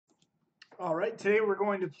All right, today we're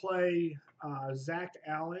going to play Zach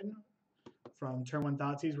Allen from Turn 1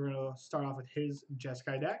 Thoughtseize. We're going to start off with his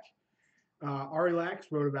Jeski deck. Ari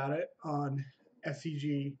Lax wrote about it on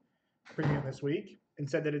SCG Premium this week and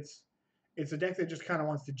said that it's a deck that just kind of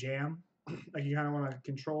wants to jam. Like you kind of want to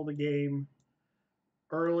control the game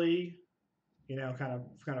early, you know,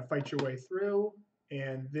 kind of fight your way through,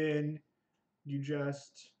 and then you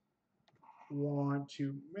just want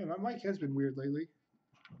to. Man, my mic has been weird lately.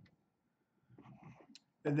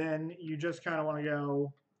 And then you just kind of want to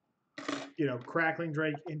go, you know, Crackling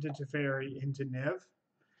Drake into Teferi into Niv.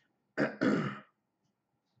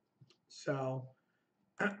 So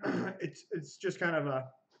it's just kind of a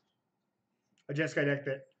Jeski deck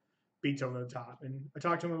that beats over the top. And I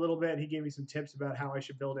talked to him a little bit. He gave me some tips about how I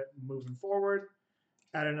should build it moving forward.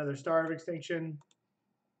 Add another Star of Extinction.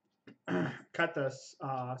 Cut the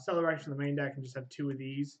Celeration from the main deck and just have two of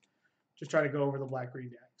these. Just try to go over the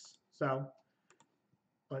black-green decks. So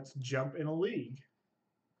let's jump in a league.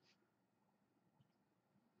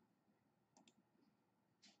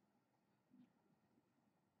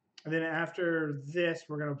 And then after this,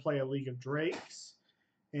 we're going to play a League of Drakes.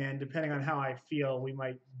 And depending on how I feel, we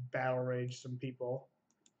might battle rage some people.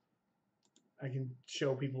 I can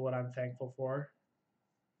show people what I'm thankful for.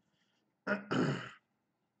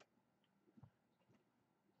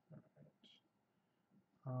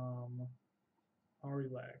 I'll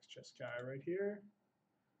relax, Jeski right here.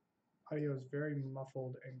 Audio is very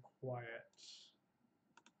muffled and quiet.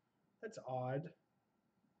 That's odd.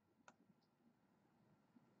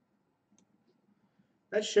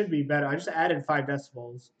 That should be better. I just added 5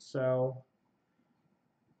 decibels, so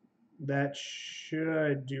that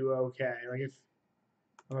should do okay. Like if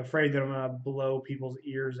I'm afraid that I'm gonna blow people's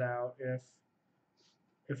ears out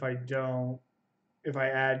if I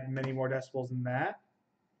add many more decibels than that.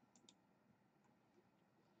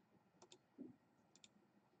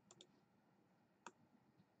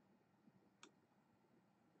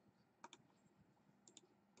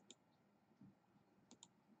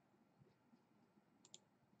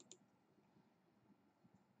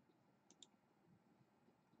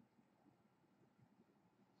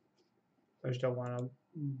 I just don't want to.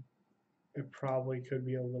 It probably could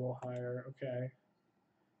be a little higher. Okay.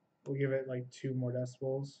 We'll give it like 2 more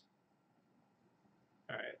decibels.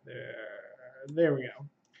 All right, there we go.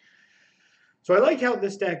 So I like how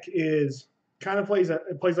this deck is kind of plays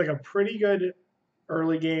like a pretty good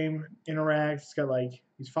early game interact. It's got like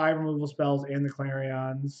these 5 removal spells and the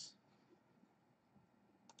Clarions.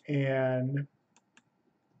 And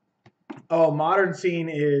modern scene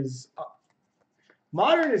is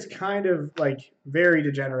modern is kind of like very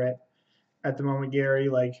degenerate at the moment, Gary.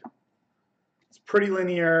 Like it's pretty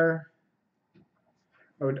linear.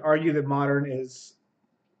 I would argue that modern is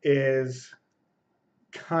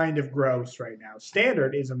kind of gross right now.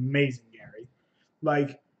 Standard is amazing, Gary.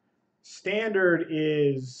 Like standard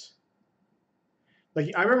is like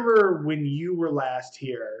I remember when you were last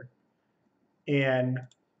here and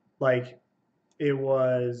like it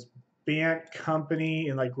was Bant Company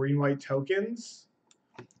and like green white tokens.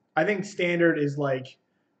 I think standard is like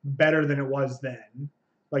better than it was then.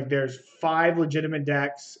 Like there's 5 legitimate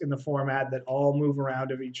decks in the format that all move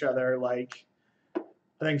around of each other. Like I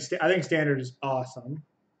think standard is awesome.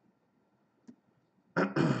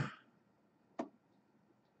 Like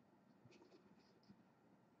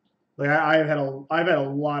I've had a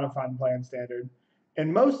lot of fun playing standard,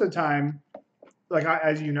 and most of the time, like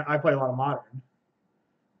as you know, I play a lot of modern.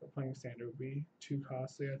 But playing standard would be too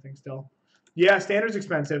costly, I think. Still, yeah, standard's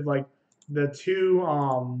expensive. Like the two,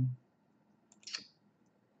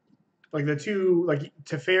 like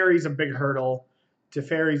Teferi's a big hurdle.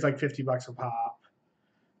 Teferi's like $50 a pop.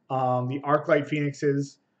 The Arclight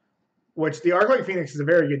Phoenixes, which the Arclight Phoenix is a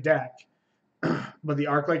very good deck, but the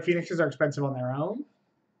Arclight Phoenixes are expensive on their own.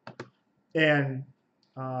 And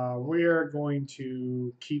we're going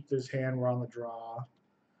to keep this hand. We're on the draw.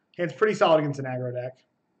 Hand's pretty solid against an aggro deck.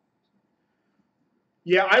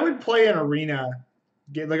 Yeah, I would play an Arena.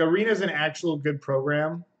 Arena is an actual good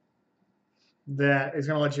program that is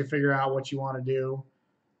going to let you figure out what you want to do.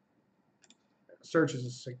 Search is a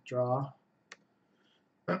sick draw.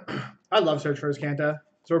 I love Search for Azcanta.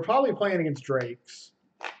 So we're probably playing against Drakes.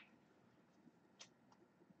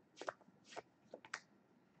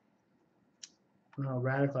 Oh,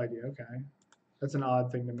 radical idea. Okay. That's an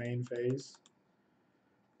odd thing to main phase.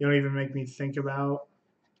 You don't even make me think about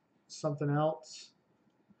something else.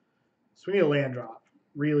 So we need a land drop.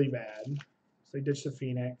 Really bad. So they ditched the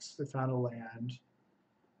Phoenix. They found a land.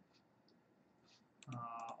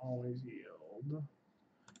 Always yield.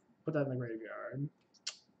 Put that in the graveyard.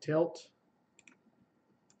 Tilt.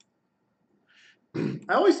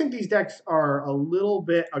 I always think these decks are a little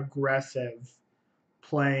bit aggressive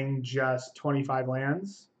playing just 25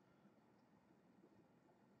 lands.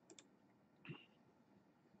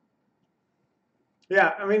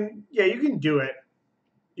 Yeah, I mean, yeah, you can do it.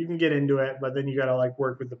 You can get into it, but then you got to like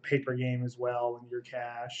work with the paper game as well and your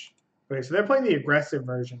cash. Okay, so they're playing the aggressive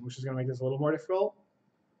version, which is going to make this a little more difficult.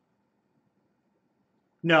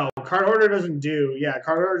 No, Card Hoarder doesn't do. Yeah,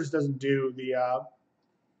 Card Hoarder just doesn't do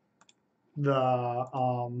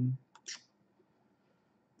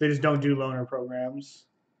they just don't do loaner programs.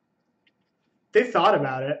 They thought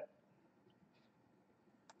about it.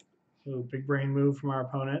 Ooh, big brain move from our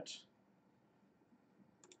opponent.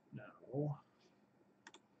 No.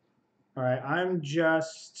 All right, I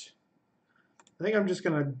think I'm just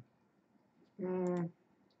gonna. I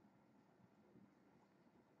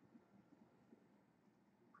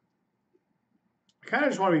kind of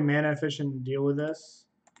just want to be mana efficient and deal with this,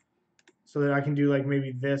 so that I can do like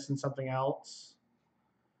maybe this and something else.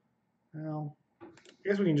 Well, I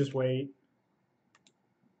guess we can just wait.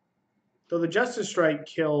 Though the Justice Strike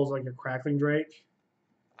kills like a Crackling Drake.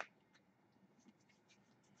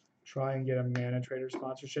 Try and get a Mana Trader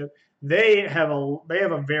sponsorship. They have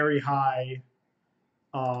a very high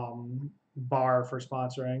bar for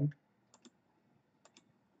sponsoring.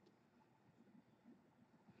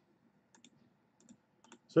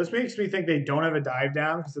 So this makes me think they don't have a dive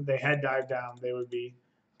down, because if they had dive down, they would be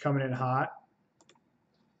coming in hot.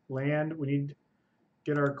 Land, we need to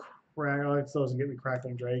get our it still doesn't get me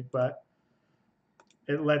Crackling Drake, but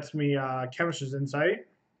it lets me Chemister's Insight.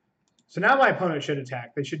 So now my opponent should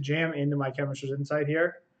attack. They should jam into my Chemister's Insight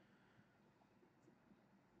here.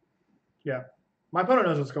 Yeah, my opponent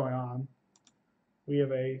knows what's going on. We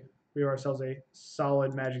have ourselves a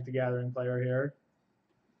solid Magic the Gathering player here.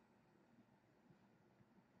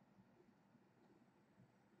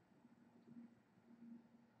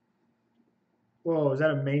 Whoa, is that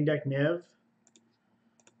a main deck Niv?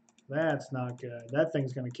 That's not good. That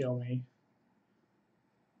thing's going to kill me.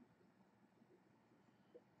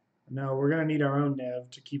 No, we're going to need our own Niv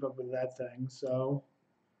to keep up with that thing, so...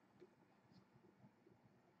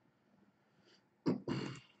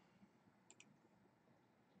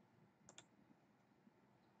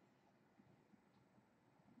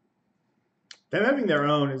 Them having their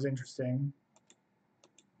own is interesting.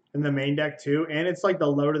 In the main deck, too. And it's like the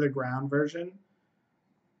low to the ground version.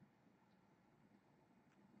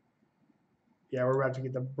 Yeah, we're about to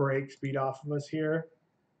get the break speed off of us here.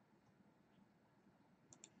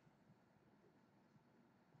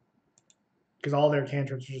 Because all their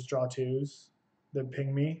cantrips are just draw twos that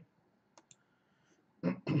ping me.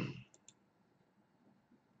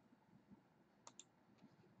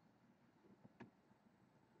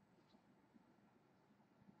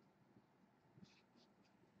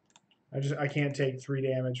 I can't take 3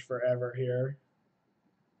 damage forever here.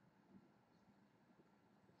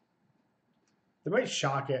 They might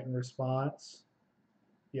shock it in response.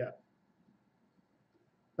 Yeah.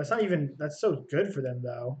 That's so good for them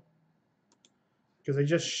though. Because they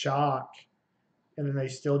just shock and then they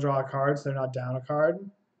still draw a card, so they're not down a card.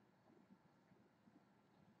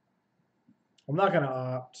 I'm not gonna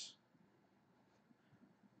opt.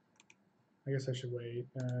 I guess I should wait.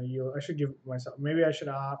 I should give myself, maybe I should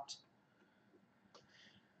opt.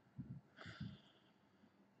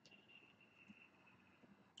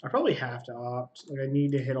 I probably have to opt. Like, I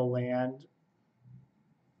need to hit a land.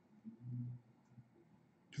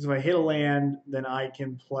 Because if I hit a land, then I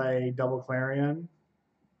can play double Clarion.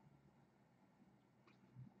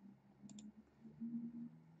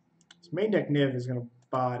 This main deck Niv is going to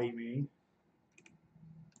body me.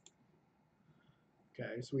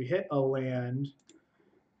 Okay, so we hit a land,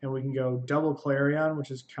 and we can go double Clarion, which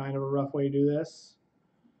is kind of a rough way to do this.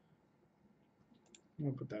 I'm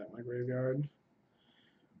going to put that in my graveyard.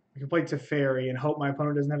 I can play Teferi and hope my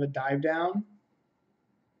opponent doesn't have a dive down.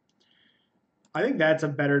 I think that's a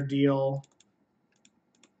better deal,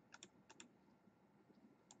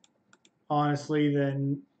 honestly,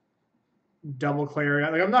 than double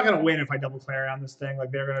Clarion. Like, I'm not going to win if I double Clarion this thing.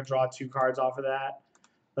 Like, they're going to draw 2 cards off of that.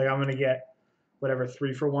 Like, I'm going to get whatever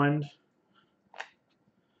 3 for 1.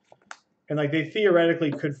 And like, they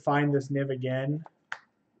theoretically could find this Niv again.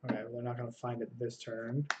 Okay, well, they're not going to find it this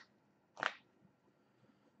turn.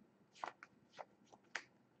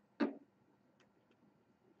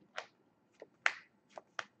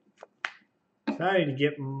 So now I need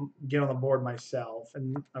to get on the board myself,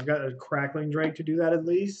 and I've got a Crackling Drake to do that at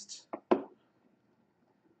least.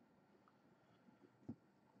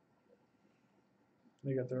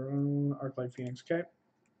 They got their own Arclight Phoenix. Okay.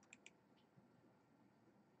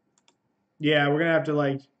 Yeah, we're gonna have to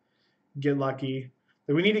like get lucky.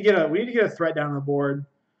 But we need to get a threat down on the board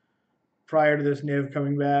prior to this Niv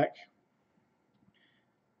coming back.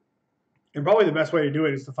 And probably the best way to do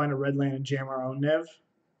it is to find a red land and jam our own Niv.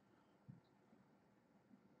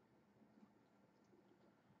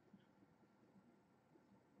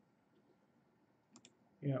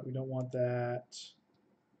 Yeah, we don't want that.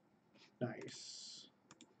 Nice.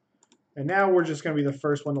 And now we're just going to be the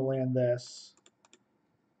first one to land this.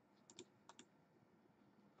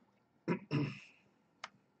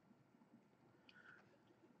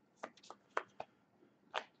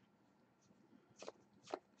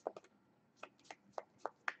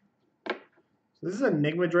 So this is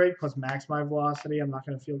Enigma Drake plus max my velocity. I'm not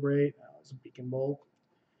going to feel great. Oh, it's a Beacon Bolt.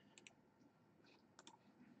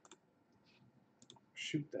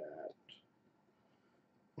 Shoot that.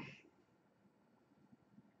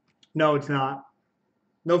 No, it's not.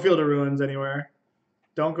 No Field of Ruins anywhere.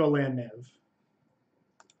 Don't go land Niv.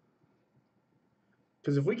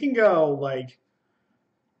 Because if we can go, like,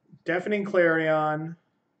 Deafening Clarion.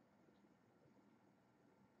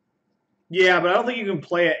 Yeah, but I don't think you can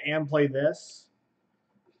play it and play this.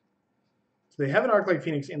 So they have an Arclight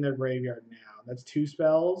Phoenix in their graveyard now. That's 2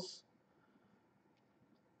 spells.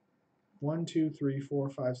 1, 2, 3, 4,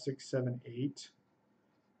 5, 6, 7, 8.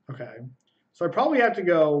 Okay. So I probably have to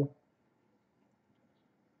go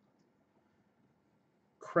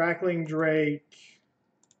Crackling Drake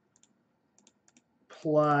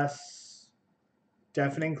plus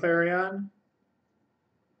Deafening Clarion.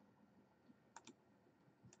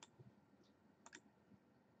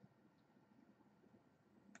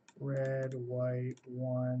 Red, white,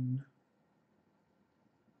 1.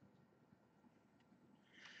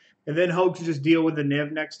 And then hope to just deal with the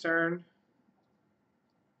Niv next turn.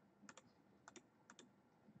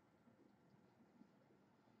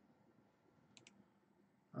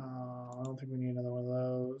 I don't think we need another one of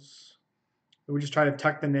those. We just try to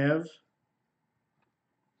tuck the Niv.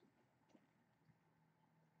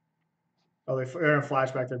 Oh, they're going to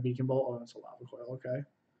flashback their Beacon Bolt. Oh, that's a Lava Coil. Okay.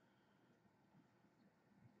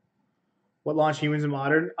 What launched Humans in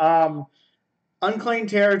Modern? Unclaimed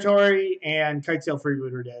Territory and Kitesail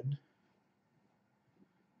Freebooter did.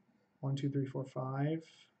 1, 2, 3, 4, 5.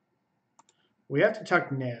 We have to tuck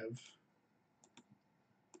Niv.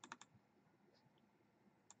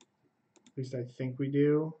 At least I think we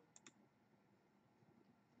do.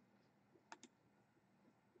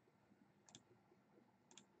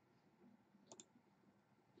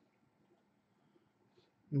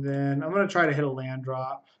 And then I'm going to try to hit a land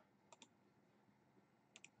drop.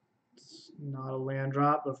 It's not a land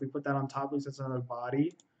drop, but if we put that on top, at least that's another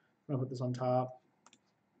body. I'm going to put this on top.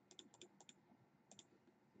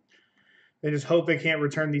 They just hope they can't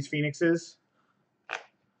return these Phoenixes.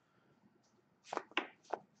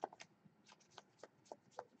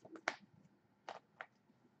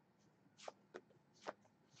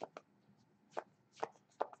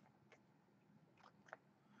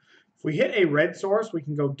 If we hit a red source, we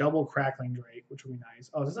can go double Crackling Drake, which would be nice.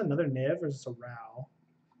 Oh, is this another Niv or is this a Ral?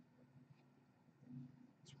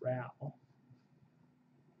 It's Ral. All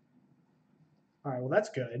right, well, that's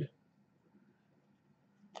good.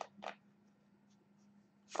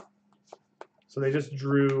 So they just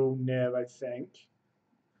drew Niv, I think.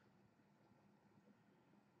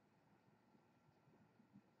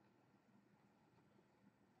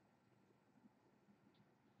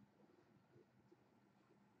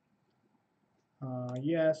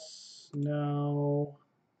 Yes, no.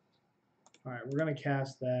 All right, we're going to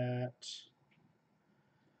cast that.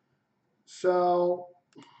 So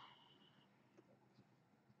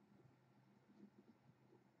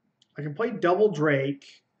I can play double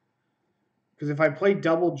Drake. Because if I play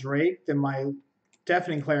double Drake, then my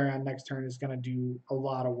Deafening Clarion next turn is going to do a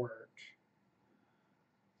lot of work.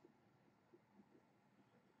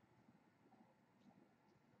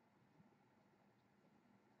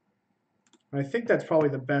 And I think that's probably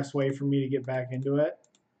the best way for me to get back into it.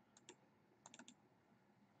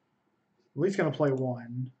 At least going to play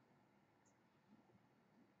 1.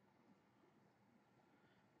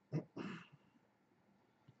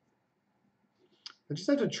 I just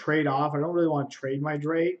have to trade off. I don't really want to trade my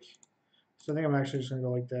Drake. So I think I'm actually just going to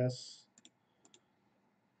go like this.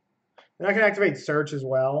 And I can activate Search as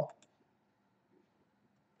well.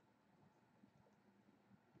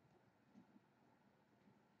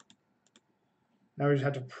 Now we just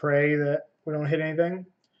have to pray that we don't hit anything.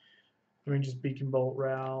 I mean, just Beacon Bolt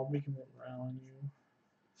Ral. Beacon Bolt Ral on you.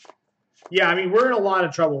 Yeah, I mean, we're in a lot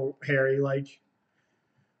of trouble, Harry. Like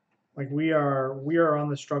we are on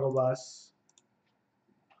the struggle bus.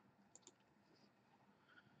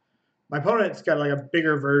 My opponent's got like a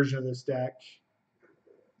bigger version of this deck.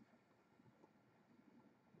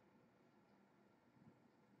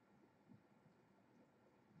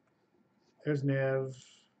 There's Niv.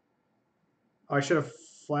 Oh, I should have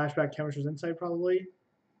flashback Chemister's Insight probably.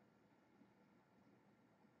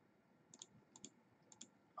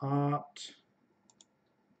 Opt.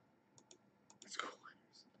 That's cool.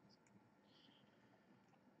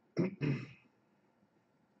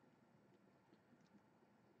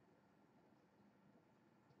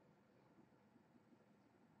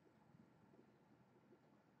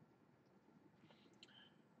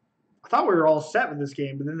 I thought we were all set with this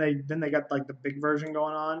game, but then they got like the big version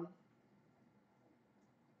going on.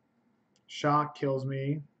 Shock kills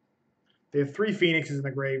me. They have 3 Phoenixes in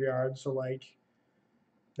the graveyard, so like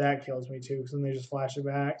that kills me too, because then they just flash it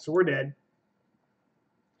back. So we're dead.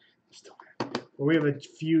 But we have a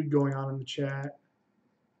feud going on in the chat.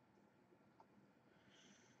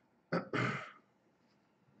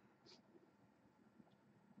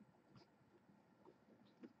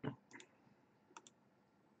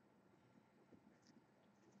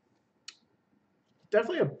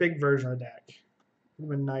 Definitely a big version of the deck. It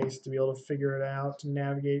would have been nice to be able to figure it out, to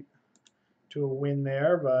navigate to a win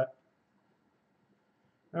there, but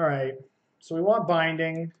all right. So we want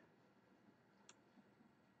binding.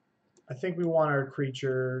 I think we want our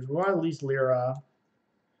creatures. We want at least Lyra.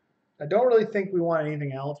 I don't really think we want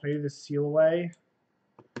anything else. Maybe the Seal Away.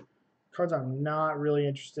 Cards I'm not really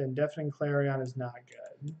interested in. Deafening Clarion is not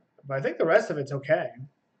good. But I think the rest of it's okay.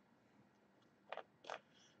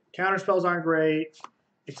 Counterspells aren't great.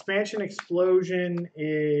 Expansion Explosion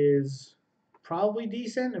is probably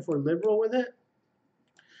decent if we're liberal with it.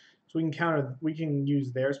 So we can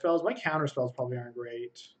use their spells. My counterspells probably aren't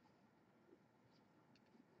great.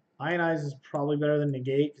 Ionize is probably better than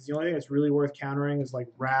Negate, because the only thing that's really worth countering is like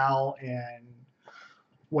Ral and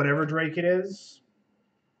whatever Drake it is.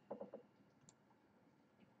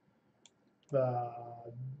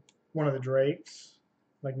 One of the Drakes.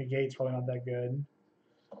 Like Negate's probably not that good.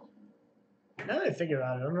 Now that I think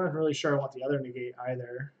about it, I'm not really sure I want the other Negate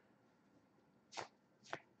either.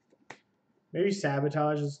 Maybe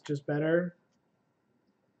Sabotage is just better.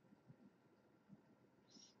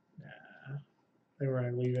 Nah. I think we're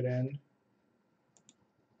going to leave it in.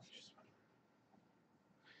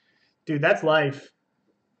 Dude, that's life.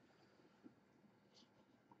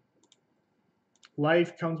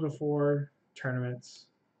 Life comes before tournaments,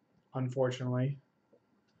 unfortunately.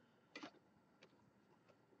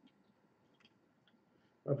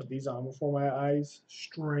 I'll put these on before my eyes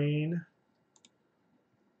strain.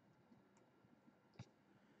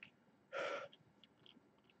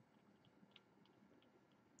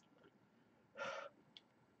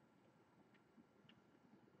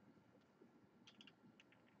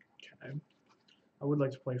 Okay. I would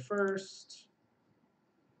like to play first.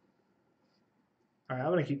 All right,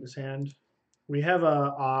 I'm going to keep this hand. We have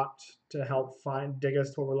a Opt to help dig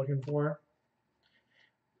us to what we're looking for.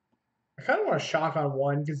 I kind of want to shock on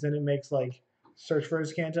 1 because then it makes like Search for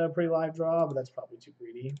Azcanta a pretty live draw, but that's probably too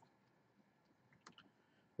greedy.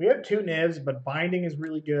 We have 2 Nivs, but Binding is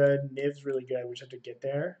really good. Niv's really good. We just have to get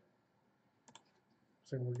there.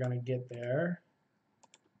 So we're going to get there.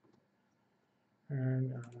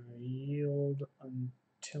 And yield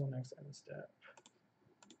until next end step.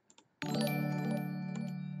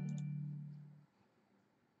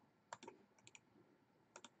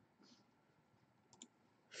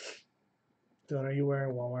 Don't are you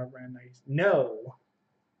wearing Walmart brand nice? No.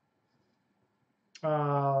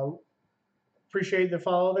 Appreciate the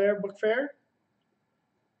follow there, Book Fair.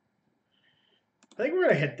 I think we're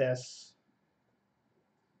going to hit this.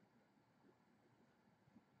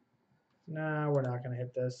 Nah, we're not going to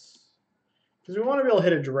hit this. Because we want to be able to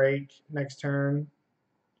hit a Drake next turn.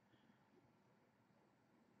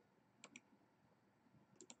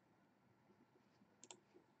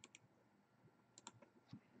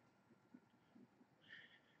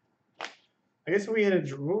 I guess if we hit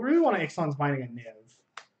a... We really want to Ixalan's Binding a Niv.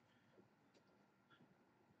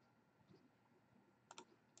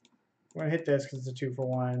 We're going to hit this because it's a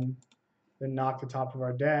 2-for-1. Then knock the top of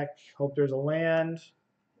our deck. Hope there's a land.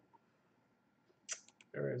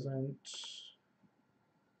 There isn't.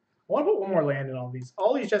 I want to put one more land in all these.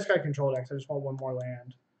 All these Jeski control decks, I just want one more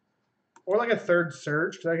land. Or like a third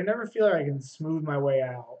search, because I can never feel like I can smooth my way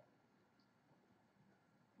out.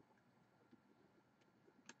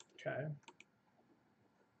 Okay.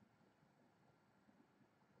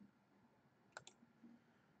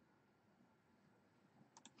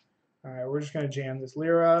 All right, we're just going to jam this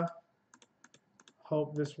Lyra.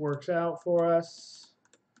 Hope this works out for us.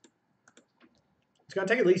 It's going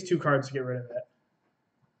to take at least 2 cards to get rid of it.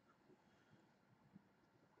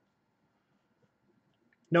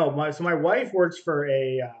 No, so my wife works for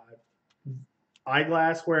a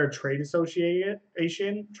Eyeglassware Trade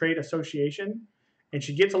Association, and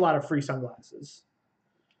she gets a lot of free sunglasses.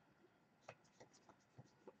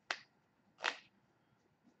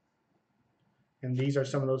 And these are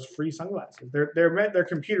some of those free sunglasses. They're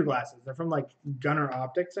computer glasses. They're from like Gunnar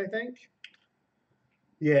Optics, I think.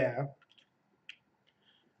 Yeah.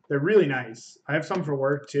 They're really nice. I have some for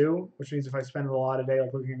work too, which means if I spend a lot of day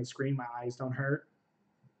like looking at the screen, my eyes don't hurt.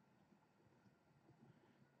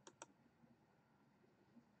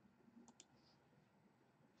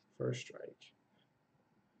 First strike.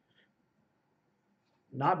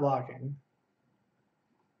 Not blocking.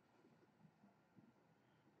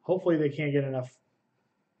 Hopefully they can't get enough.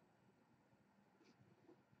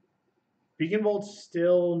 Beacon Bolt's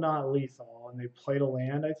still not lethal, and they played a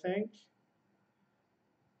land, I think.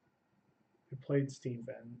 They played Steam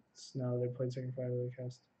Vents. No, they played Sacred Foundry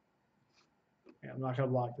cast. Yeah, I'm not going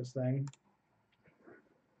to block this thing.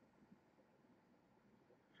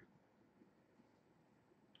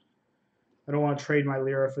 I don't want to trade my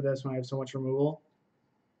Lyra for this when I have so much removal.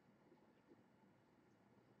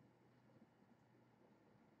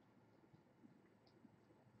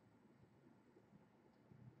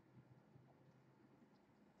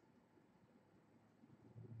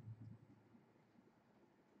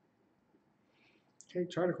 Okay,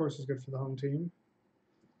 Charter Course is good for the home team.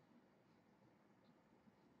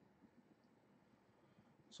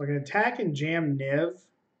 So I can attack and jam Niv,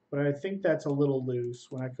 but I think that's a little loose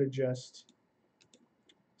when I could just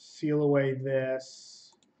seal away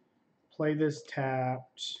this, play this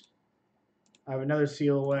tapped. I have another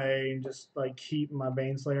seal away and just like keep my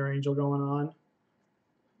Baneslayer Angel going on.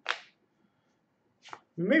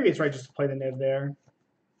 Maybe it's right just to play the Niv there.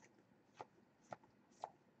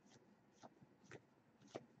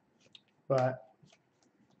 But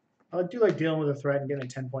I do like dealing with a threat and getting a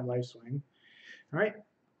 10-point life swing. All right,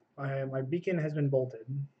 my beacon has been bolted.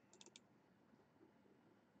 I'm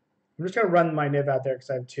just going to run my Niv out there because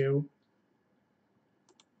I have 2.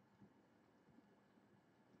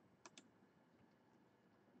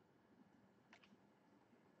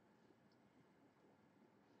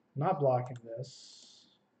 Not blocking this.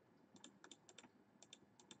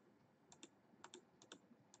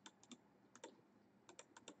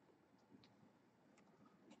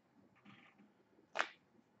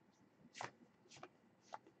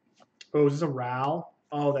 Oh, is this a Ral?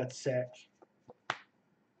 Oh, that's sick.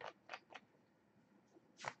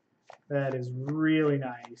 That is really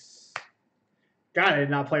nice. God, I did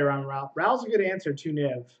not play around Ral. Ral's a good answer to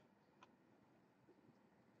Niv.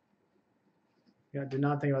 Yeah, did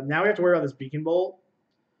not think about it. Now we have to worry about this Beacon Bolt.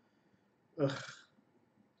 Ugh.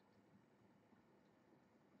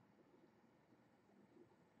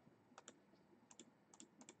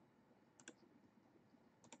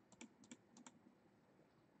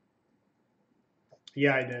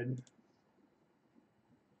 Yeah, I did.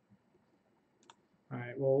 All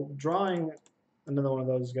right, well, drawing another one of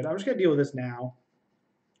those is good. I'm just going to deal with this now.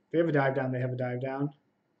 If they have a dive down, they have a dive down.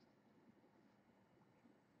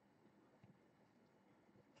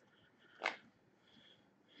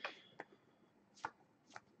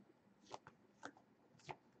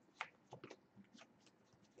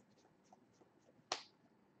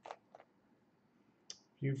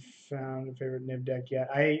 You found a favorite Niv deck yet?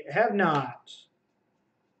 I have not.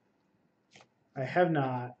 I have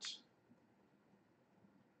not.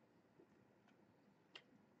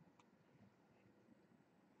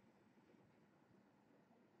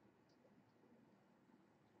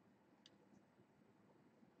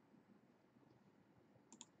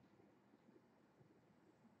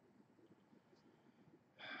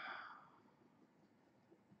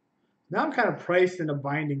 Now I'm kind of priced into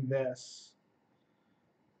binding this.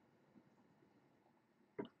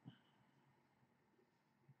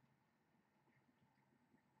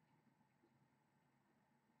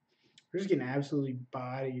 We're just getting absolutely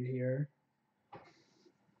bodied here.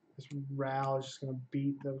 This Ral is just going to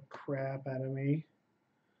beat the crap out of me.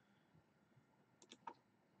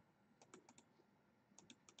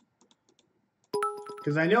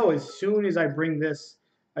 Because I know as soon as I bring this,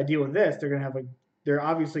 I deal with this, they're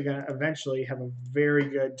obviously going to eventually have a very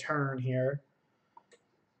good turn here.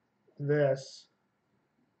 This.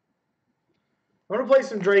 I'm going to play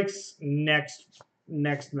some Drakes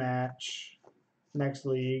next match, next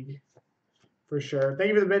league, for sure. Thank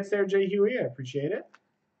you for the bits there, Jay Huey. I appreciate it.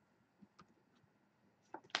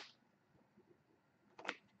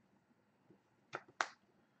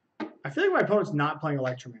 I feel like my opponent's not playing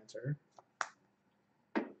Electromancer.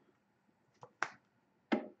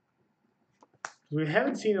 We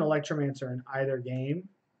haven't seen an Electromancer in either game.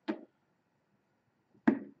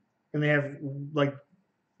 And they have, like,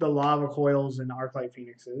 the Lava Coils and Arclight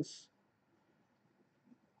Phoenixes.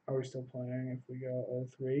 Are we still playing if we go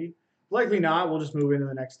 0-3? Likely not. We'll just move into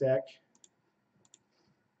the next deck.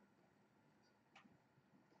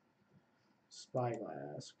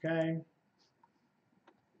 Spyglass, okay.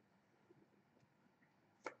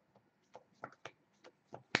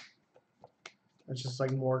 It's just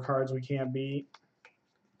like more cards we can't beat.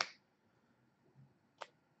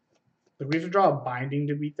 Like we have to draw a binding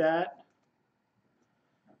to beat that.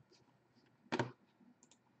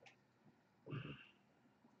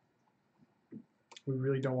 We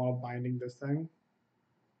really don't want to binding this thing.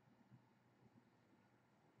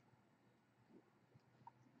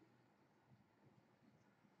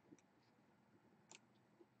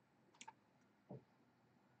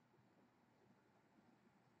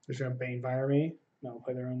 They're just going to Bane Fire me. No,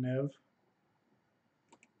 play their own Niv.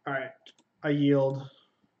 Alright. I yield.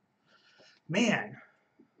 Man.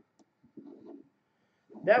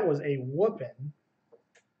 That was a whooping.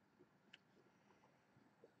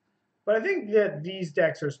 But I think that these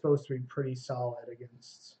decks are supposed to be pretty solid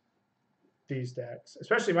against these decks.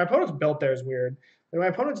 Especially, my opponent's built there is weird. Like my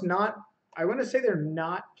opponent's not, I want to say they're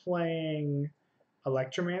not playing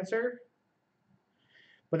Electromancer.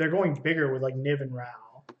 But they're going bigger with like Niv and Rao.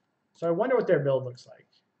 So I wonder what their build looks like.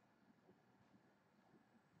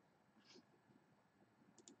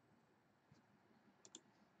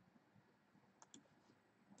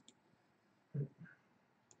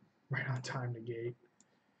 Right on time, Negate.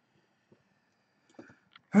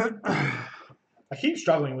 I keep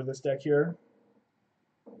struggling with this deck here.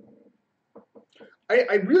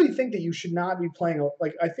 I really think that you should not be playing,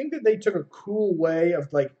 like, I think that they took a cool way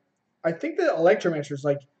of, like, I think that Electromancer is,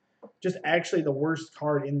 like, just actually the worst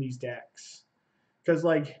card in these decks. Because,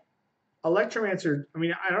 like, Electromancer, I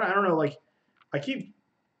mean, I don't know, like, I keep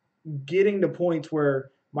getting to points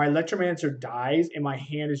where my Electromancer dies and my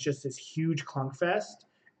hand is just this huge clunk fest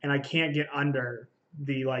and I can't get under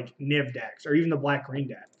the, like, Niv decks or even the black-green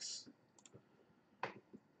decks.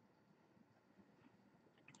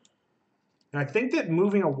 And I think that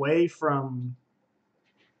moving away from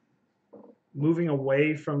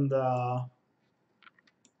the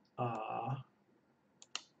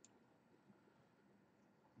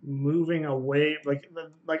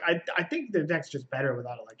I think the deck's just better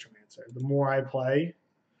without Electromancer. The more I play,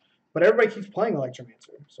 but everybody keeps playing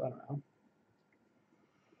Electromancer, so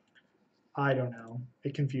I don't know.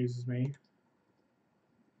 It confuses me.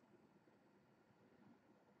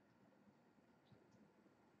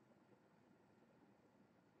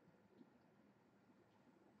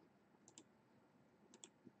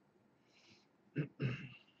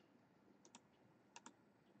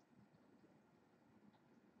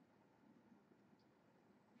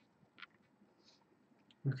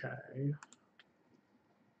 Okay.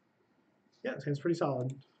 Yeah, this hand's pretty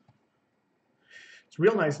solid. It's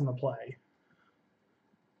real nice in the play.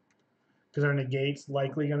 Because our Negate's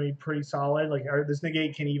likely going to be pretty solid. Like, this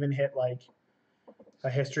Negate can even hit, like, a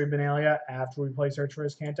History of Benalia after we play Search for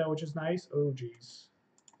Azcanta, which is nice. Oh, geez.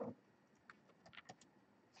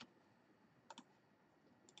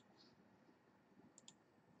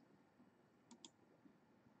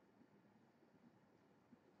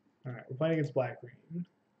 All right, we're playing against black-green.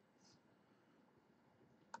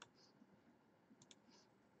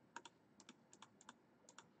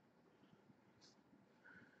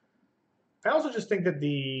 I also just think that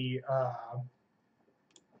the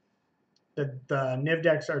Niv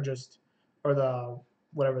decks are just, or the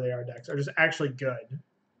whatever they are decks, are just actually good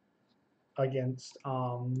against,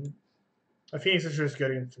 a Phoenix is just good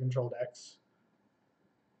against the control decks.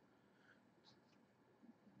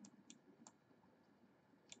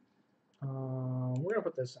 We're going to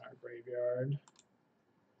put this in our graveyard.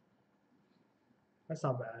 That's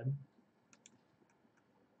not bad.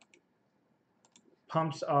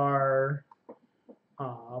 Pumps our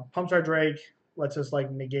Drake. Lets us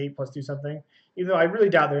like negate plus do something. Even though I really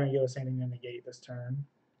doubt they're going to give us anything to negate this turn.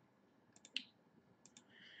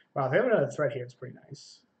 Wow, if they have another threat here, it's pretty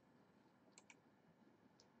nice.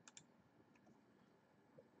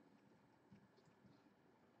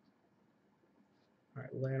 All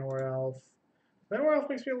right, Llanowar Elf. Llanowar Elf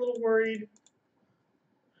makes me a little worried.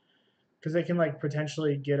 Because they can like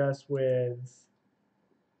potentially get us with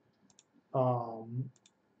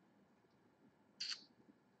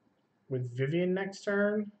Vivian next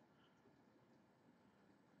turn.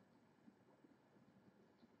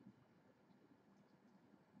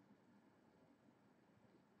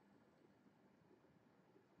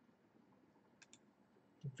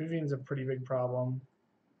 Vivian's a pretty big problem.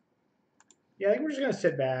 Yeah, I think we're just going to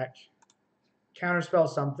sit back. Counterspell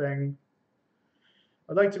something.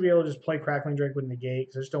 I'd like to be able to just play Crackling Drake with Negate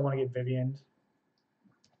because I just don't want to get Vivian'd.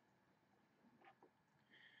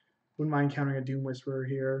 Wouldn't mind countering a Doom Whisperer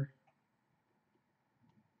here.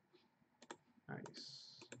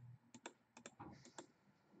 Nice.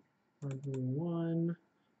 One.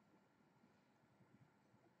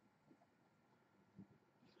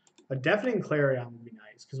 A Deafening Clarion would be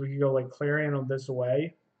nice because we could go like Clarion on this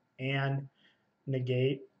away and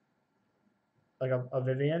negate like a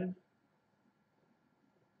Vivian.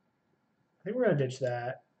 I think we're going to ditch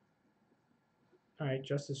that. All right,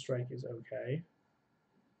 Justice Strike is okay.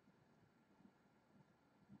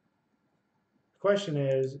 The question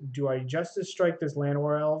is, do I Justice Strike this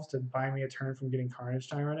Llanowar Elves to buy me a turn from getting Carnage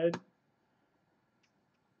Tyranted?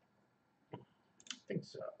 I think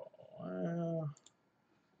so.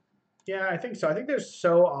 Yeah, I think so. I think they're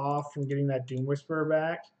so off from getting that Doom Whisperer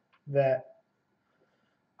back that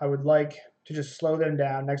I would like to just slow them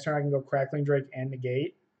down. Next turn I can go Crackling Drake and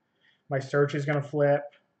Negate. My search is going to flip.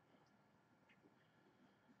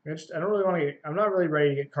 I don't really want to get, I'm not really ready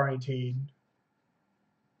to get Carney T'd.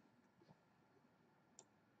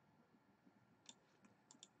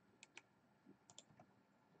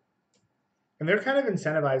 And they're kind of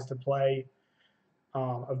incentivized to play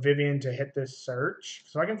a Vivian to hit this search.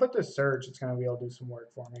 So I can flip this search, it's going to be able to do some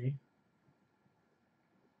work for me.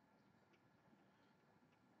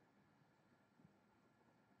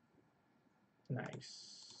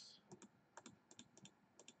 Nice.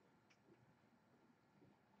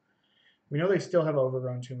 We know they still have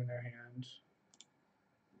Overgrown Tomb in their hand.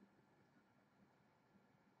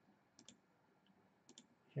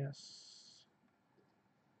 Yes.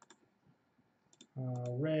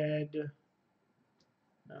 Red.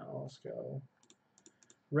 No, let's go.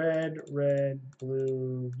 Red, red,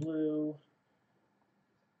 blue, blue.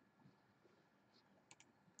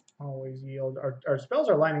 Always yield. Our spells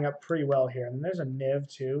are lining up pretty well here. And there's a Niv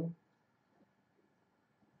too.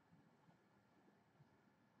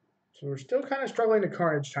 So we're still kind of struggling to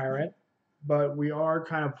Carnage Tyrant, but we are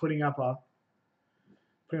kind of putting up a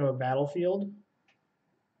battlefield.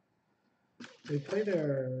 They play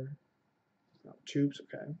their Choops,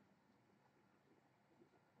 okay.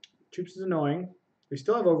 Choops is annoying. They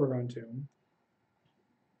still have Overgrown Tomb.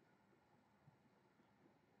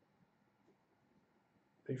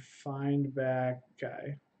 They find back,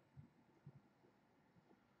 okay.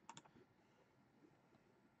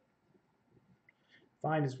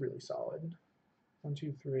 Find is really solid. 1,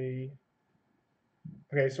 2, 3.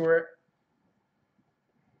 Okay, so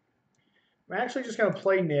I'm actually just going to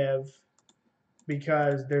play Niv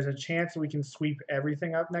because there's a chance that we can sweep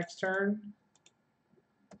everything up next turn.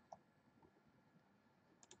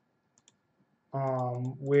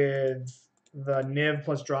 With the Niv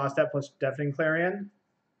plus draw step plus Deafening Clarion.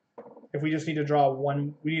 If we just need to draw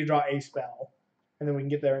one, we need to draw a spell, and then we can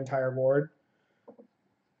get their entire board.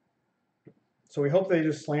 So we hope they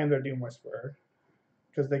just slam their Doom Whisperer,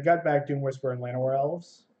 because they got back Doom Whisperer and Llanowar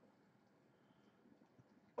Elves.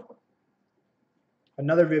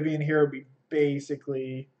 Another Vivian here would be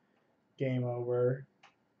basically game over.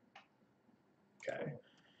 Okay,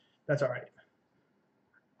 that's all right.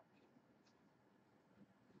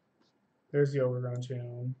 There's the Overgrown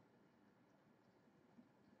Tomb.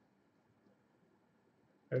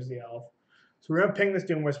 There's the Elf. So we're going to ping this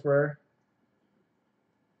Doom Whisperer.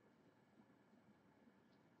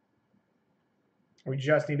 We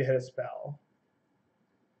just need to hit a spell.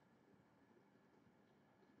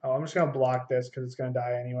 Oh, I'm just going to block this because it's going to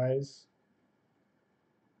die anyways.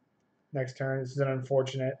 Next turn. This is an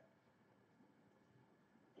unfortunate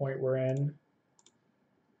point we're in.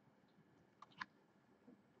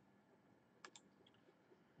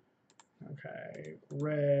 Okay,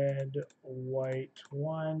 red, white,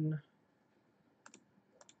 1.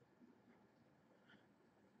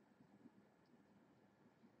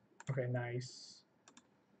 Okay, nice.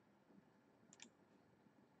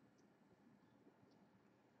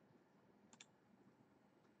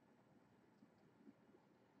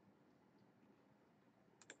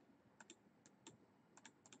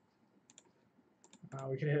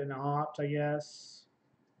 We could hit an opt, I guess.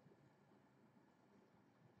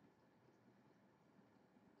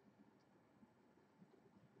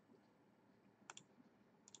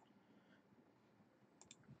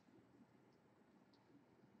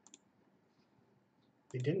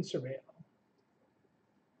 They didn't surveil.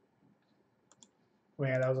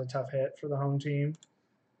 Man, that was a tough hit for the home team.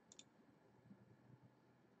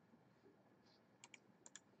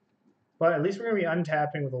 But at least we're going to be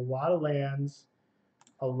untapping with a lot of lands,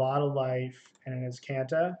 a lot of life, and an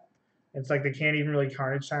Azcanta. It's like they can't even really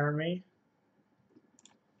Carnage Tyrant me.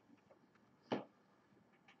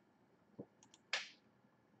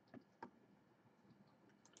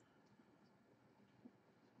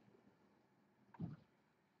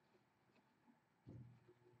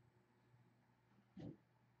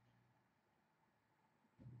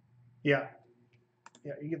 Yeah.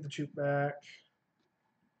 Yeah, you get the Choop back.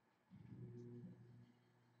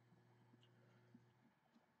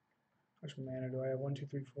 How much mana do I have? 1, 2,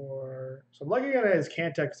 3, 4. So I'm looking at it as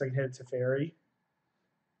Azcanta because I can hit it Teferi.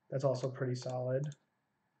 That's also pretty solid.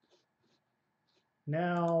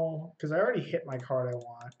 Now, because I already hit my card I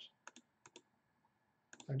want,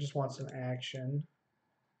 I just want some action.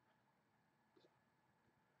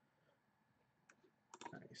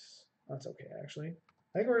 Nice. That's okay, actually.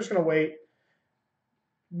 I think we're just going to wait.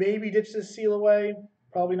 Maybe ditch this seal away.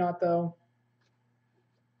 Probably not, though.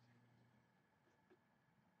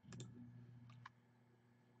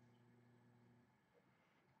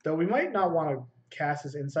 Though we might not want to cast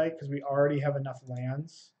this Insight because we already have enough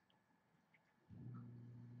lands.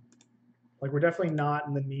 Like, we're definitely not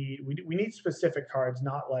in the need. We need specific cards,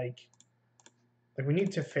 not like we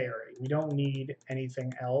need Teferi. We don't need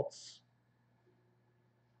anything else.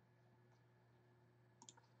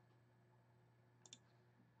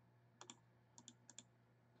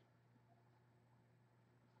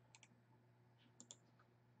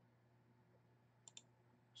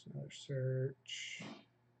 Another search.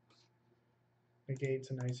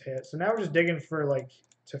 Negate's a nice hit. So now we're just digging for like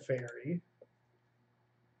Teferi.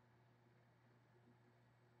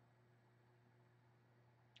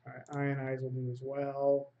 Alright, Ionize will do as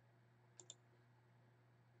well.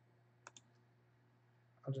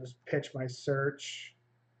 I'll just pitch my search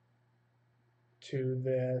to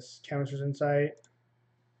this Chemister's Insight.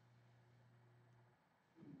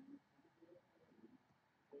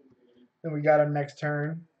 Then we got him next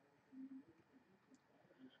turn.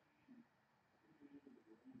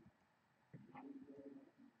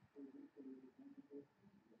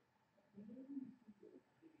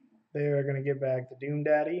 They're going to get back the Doom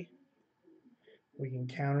Daddy. We can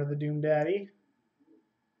counter the Doom Daddy.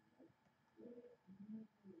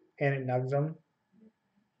 And it nugs them.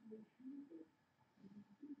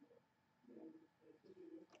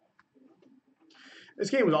 This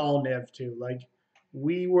game was all Niv, too. Like,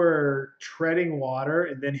 we were treading water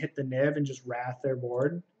and then hit the Niv and just wrath their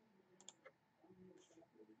board.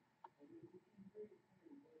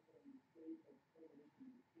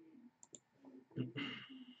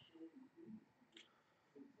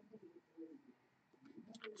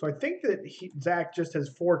 So I think that Zach just has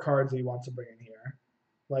 4 cards that he wants to bring in here.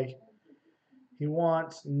 Like, he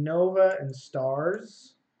wants Nova and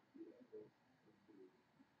Stars.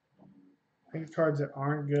 I think the cards that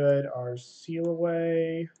aren't good are Seal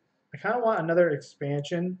Away. I kind of want another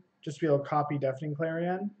expansion just to be able to copy Deafening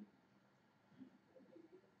Clarion.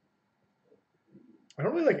 I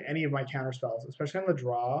don't really like any of my counter spells, especially on the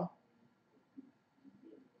draw.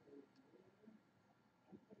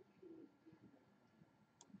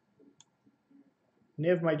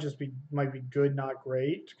 Niv might be good, not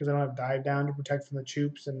great, because I don't have Dive Down to protect from the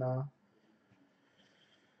Choops and the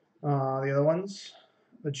other ones,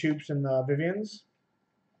 the Choops and the Vivians.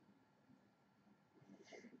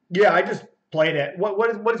 Yeah, I just played it.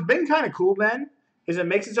 What's been kind of cool, Ben, is it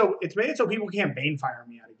makes it so it's made it so people can't Banefire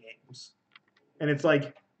me out of games, and it's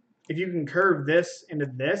like if you can curve this into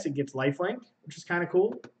this, it gets lifelink, which is kind of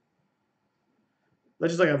cool.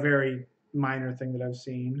 That's just like a very minor thing that I've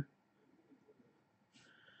seen.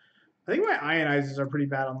 I think my Ionizes are pretty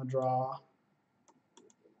bad on the draw.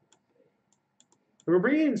 We're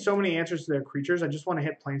bringing in so many answers to their creatures. I just want to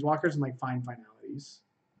hit Planeswalkers and like find finalities.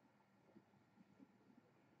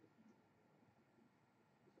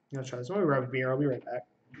 Let's try this. Let me grab a beer. I'll be right back.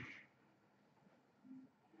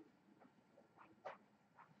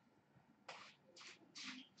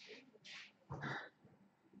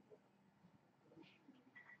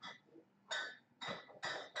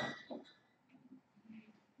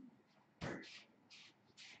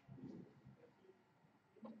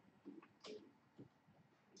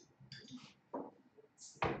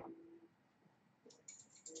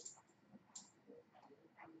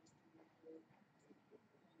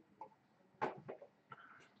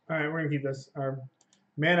 All right, we're going to keep this. Our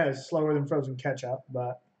mana is slower than frozen ketchup,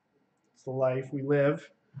 but it's the life we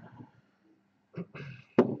live.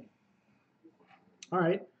 All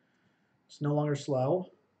right. It's no longer slow.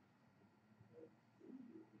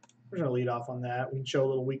 We're going to lead off on that. We can show a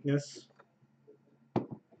little weakness.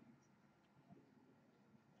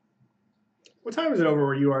 What time is it over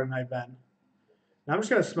where you are tonight, Ben? Now, I'm just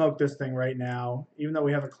going to smoke this thing right now. Even though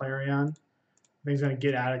we have a Clarion, I think he's going to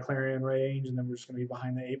get out of Clarion range, and then we're just going to be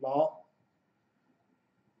behind the 8-ball.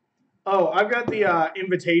 Oh, I've got the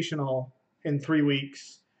Invitational in 3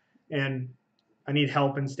 weeks, and I need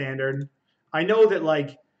help in Standard. I know that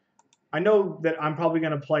I'm probably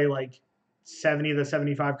going to play like 70 of the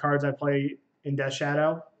 75 cards I play in Death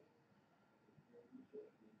Shadow.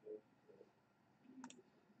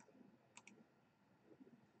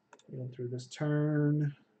 Go through this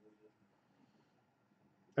turn.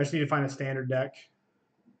 I just need to find a standard deck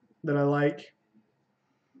that I like.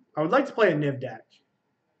 I would like to play a Niv deck.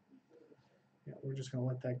 Yeah, we're just going to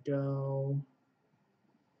let that go.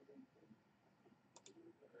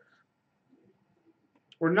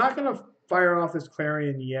 We're not going to fire off this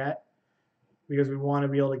Clarion yet because we want to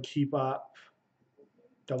be able to keep up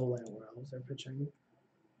double land wells they're pitching.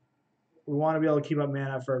 We want to be able to keep up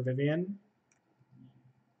mana for Vivian.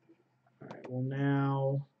 All right, well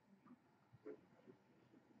now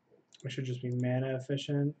I should just be mana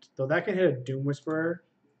efficient. Though that can hit a Doom Whisperer.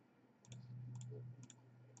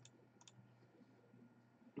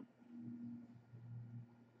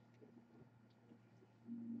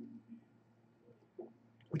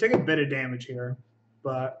 We take a bit of damage here,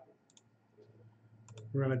 but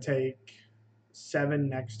we're going to take 7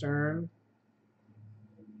 next turn.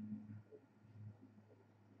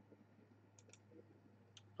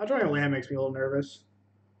 Not drawing a land makes me a little nervous.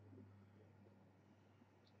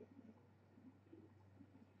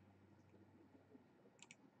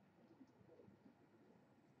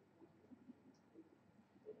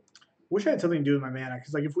 Wish I had something to do with my mana,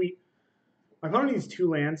 because like if my opponent needs 2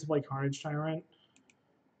 lands to play Carnage Tyrant.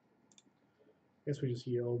 I guess we just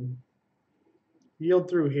yield. Yield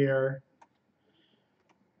through here.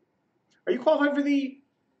 Are you qualified for the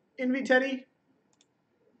Invi, Teddy?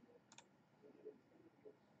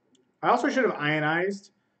 I also should have ionized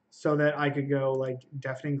so that I could go like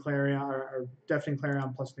Deafening Clarion or Deafening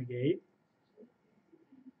Clarion plus Negate.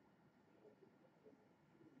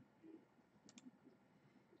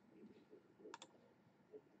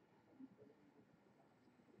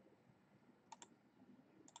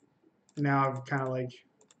 Now I've kind of like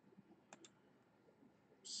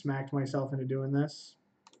smacked myself into doing this.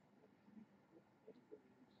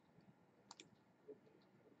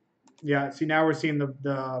 Yeah, see now we're seeing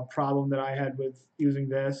the problem that I had with using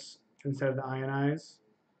this instead of the Ionize.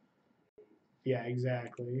 Yeah,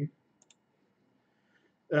 exactly.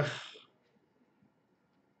 Because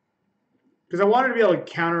I wanted to be able to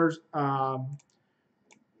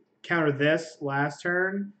counter this last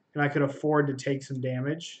turn, and I could afford to take some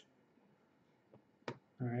damage.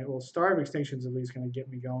 All right, well, Star of Extinction is at least going to get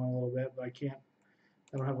me going a little bit, but I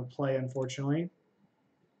don't have a play, unfortunately.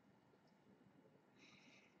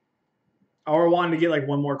 Or I wanted to get like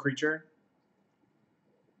one more creature.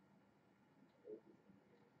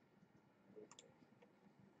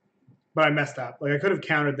 But I messed up. Like I could have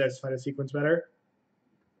countered this if I had a sequence better.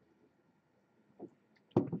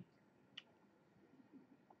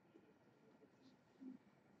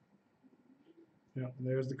 Yep,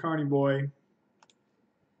 there's the Carney boy.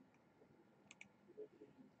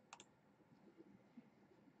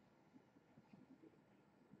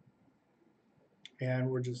 And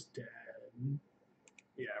we're just dead.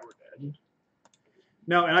 Yeah, we're dead.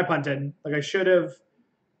 No, and I punted. Like I should have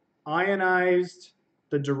ionized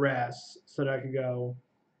the duress so that I could go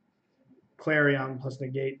Clarion plus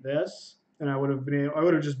negate this, and I would have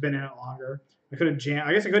just been in it longer. I could have jammed.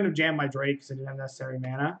 I guess I couldn't have jammed my Drake because I didn't have necessary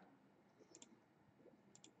mana.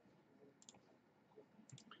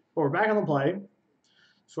 But we're back on the play,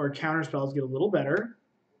 so our counter spells get a little better.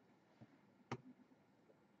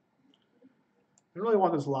 I don't really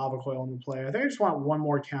want this Lava Coil in the play. I think I just want one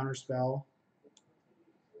more counter spell.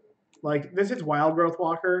 Like, this hits Wild Growth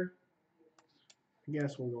Walker. I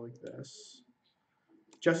guess we'll go like this.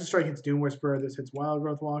 Justice Strike hits Doom Whisperer. This hits Wild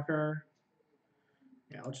Growth Walker.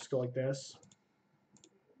 Yeah, let's just go like this.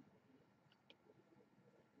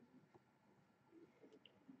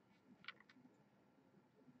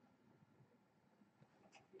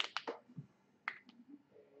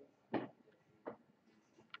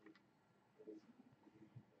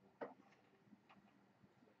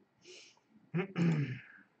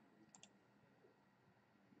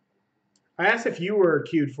 I asked if you were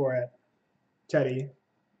queued for it, Teddy.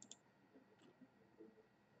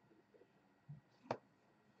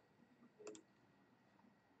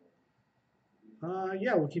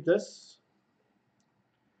 Yeah, we'll keep this.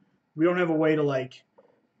 We don't have a way to like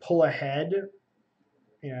pull ahead,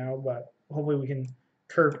 you know, but hopefully we can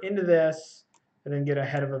curve into this and then get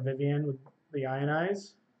ahead of a Vivian with the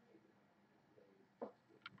Ionize.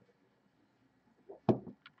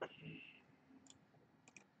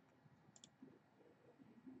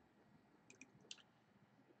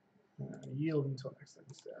 Yield until next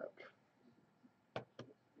step.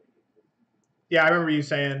 Yeah, I remember you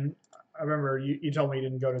saying, I remember you told me you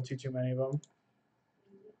didn't go to too many of them.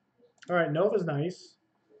 All right, Nova's nice.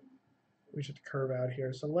 We should curve out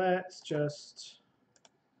here. So let's just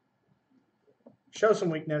show some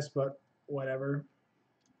weakness, but whatever.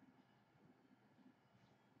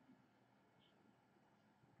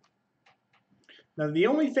 Now, the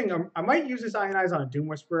only thing, I might use this Ionize on a Doom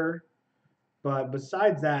Whisperer, but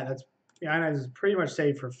besides that, the Ionize is pretty much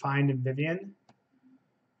safe for Find and Vivian.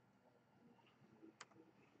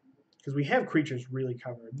 Because we have creatures really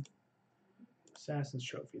covered. Assassin's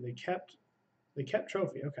Trophy. They kept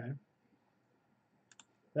Trophy, okay.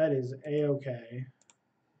 That is A-okay.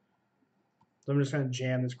 So I'm just going to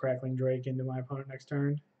jam this Crackling Drake into my opponent next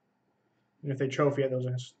turn. And if they trophy it,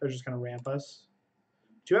 they're just going to ramp us.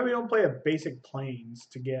 Too bad we don't play a basic Plains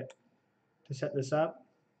to set this up.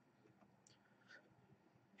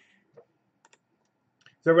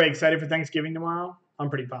 Is everybody excited for Thanksgiving tomorrow? I'm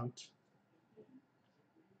pretty pumped.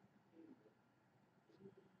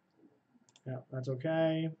 Yeah, that's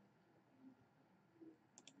okay.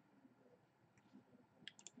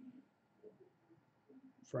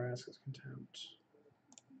 Vraska's Contempt.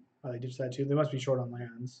 Oh, they ditched that too. They must be short on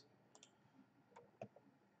lands.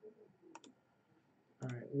 All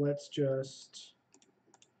right, let's just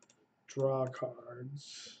draw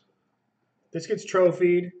cards. This gets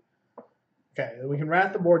trophied. Okay, we can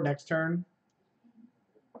rat the board next turn.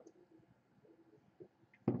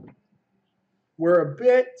 We're a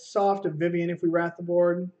bit soft of Vivian if we rat the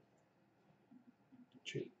board.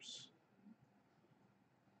 Choose.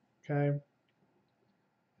 Okay.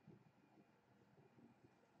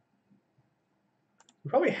 We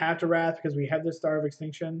probably have to wrath because we have the Star of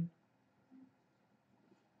Extinction.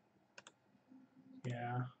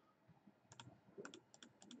 Yeah.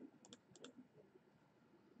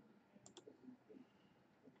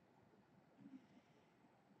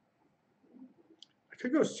 I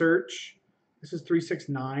could go search. This is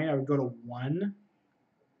 369. I would go to 1.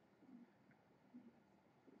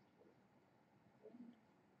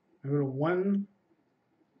 I go to 1,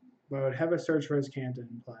 but I would have a search for Azcanta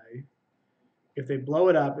in play. If they blow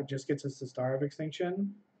it up, it just gets us the Star of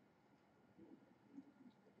Extinction.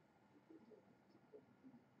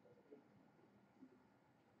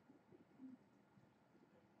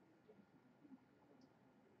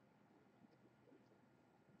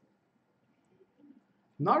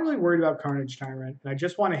 I'm not really worried about Carnage Tyrant, and I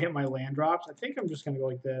just want to hit my land drops. I think I'm just going to go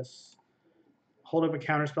like this. Hold up a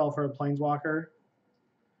counterspell for a Planeswalker.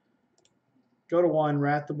 Go to 1,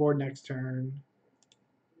 rat the board next turn.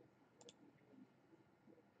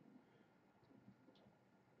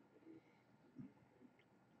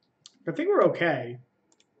 I think we're okay.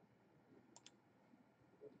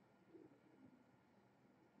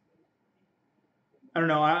 I don't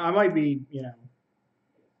know. I might be,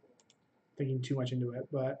 thinking too much into it,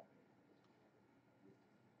 but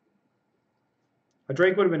a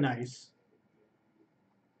Drake would have been nice.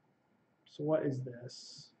 So what is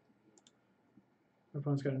this? My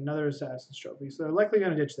opponent's got another Assassin's Trophy, so they're likely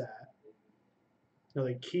going to ditch that. No,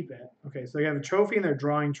 they keep it. Okay, so they have a trophy and they're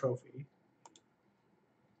drawing trophy.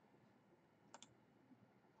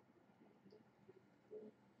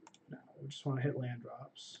 No, we just want to hit land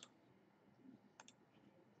drops.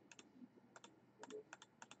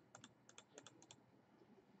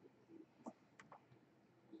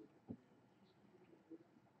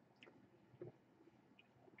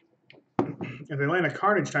 If they land a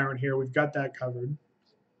Carnage Tyrant here, we've got that covered.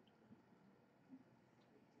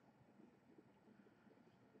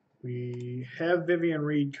 We have Vivian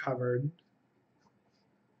Reed covered.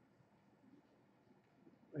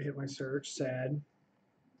 I hit my search, sad.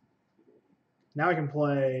 Now I can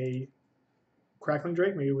play Crackling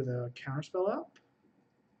Drake, maybe with a counterspell up.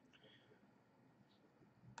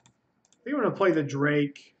 I think I'm going to play the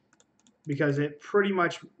Drake because it pretty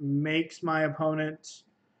much makes my opponent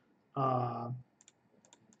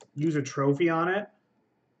use a trophy on it.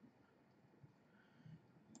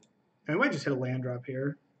 And we might just hit a land drop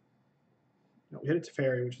here. No, we hit a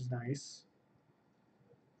Teferi, which is nice.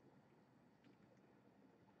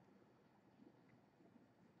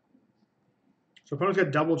 So opponent's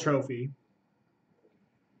got double trophy.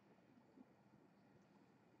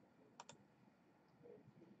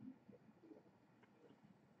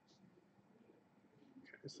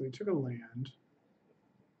 Okay, so he took a land.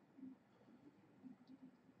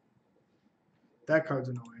 That card's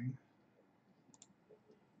annoying.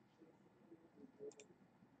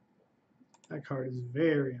 That card is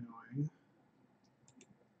very annoying.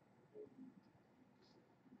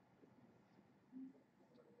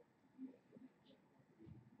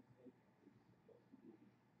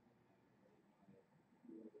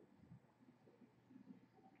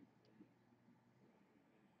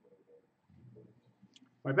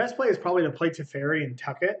 My best play is probably to play Teferi and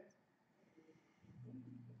tuck it.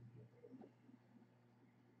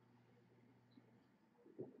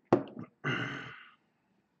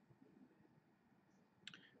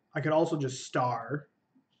 I could also just star.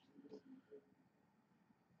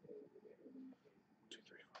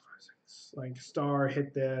 It's like Star,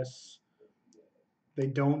 hit this. They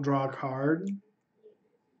don't draw a card.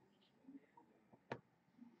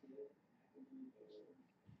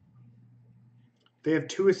 They have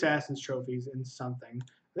 2 Assassin's trophies and something.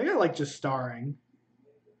 I think I like just starring.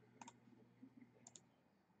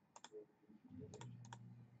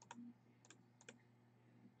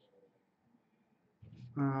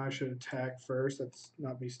 I should attack first. Let's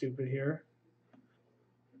not be stupid here.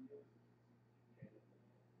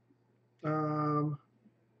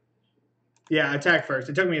 Yeah, attack first.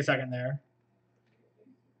 It took me a second there.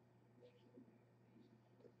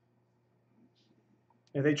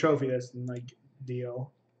 If they trophy this, then like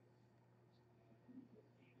deal.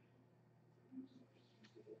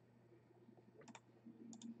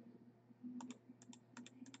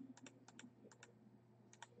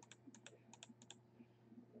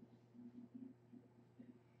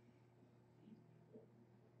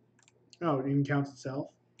 Oh, it even counts itself.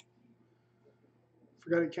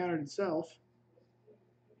 Forgot it counted itself.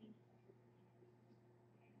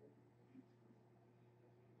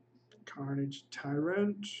 Carnage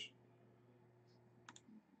Tyrant.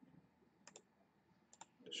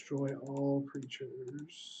 Destroy all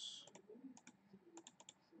creatures.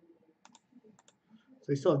 So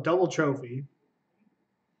they still have double trophy.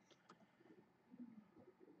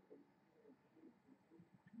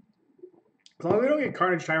 As long as we don't get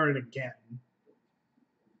Carnage Tyrant again.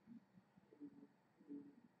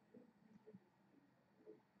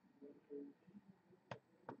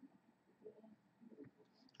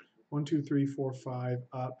 One, two, three, four, five,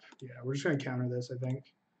 up. Yeah, we're just going to counter this, I think.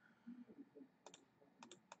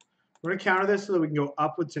 We're going to counter this so that we can go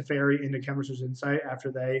up with Teferi into Chemister's Insight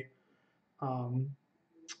after they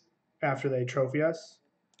trophy us.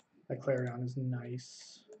 That Clarion is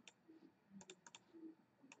nice.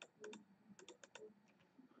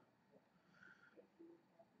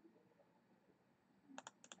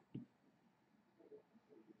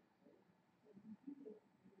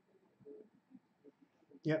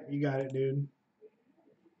 Yep, you got it, dude.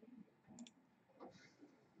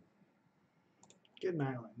 Get an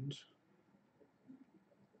island.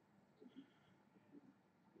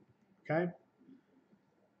 Okay.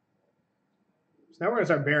 So now we're going to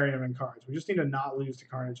start burying them in cards. We just need to not lose to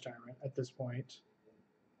Carnage Tyrant at this point.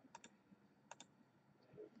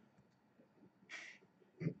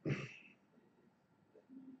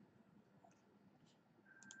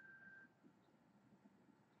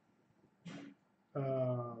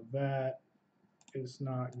 That is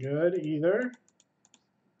not good either.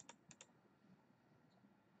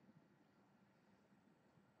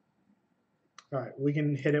 All right, we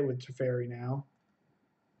can hit it with Teferi now.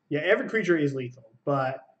 Yeah, every creature is lethal,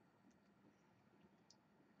 but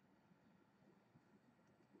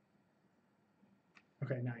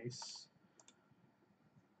okay, nice.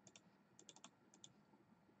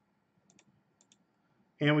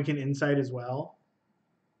 And we can insight as well.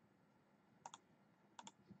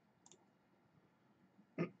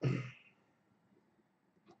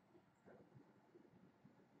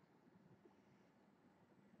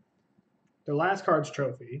 The last card's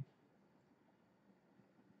trophy.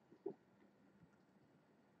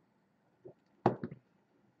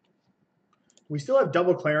 We still have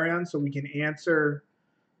double Clarion, so we can answer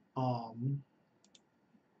like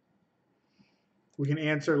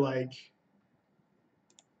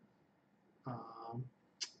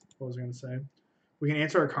what was I going to say? We can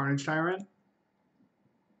answer a Carnage Tyrant.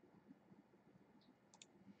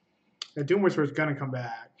 The Doom Whisperer is going to come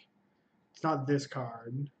back. It's not this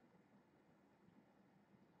card.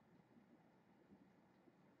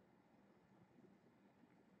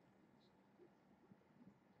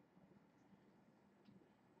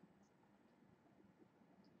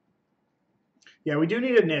 Yeah, we do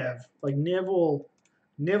need a Niv. Like Niv will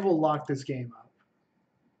lock this game up.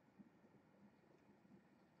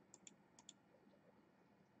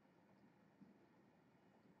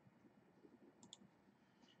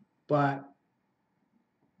 But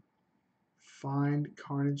find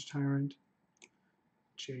Carnage Tyrant,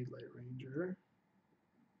 Jade Light Ranger.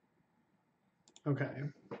 Okay.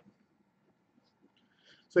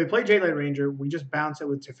 So they play Jade Light Ranger. We just bounce it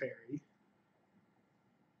with Teferi.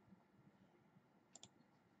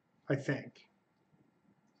 I think.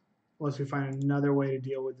 Unless we find another way to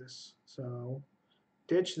deal with this. So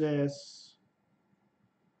ditch this.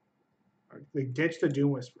 They ditch the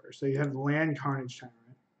Doom Whisperer. So you have land Carnage Tyrant.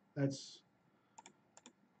 That's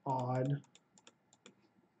odd.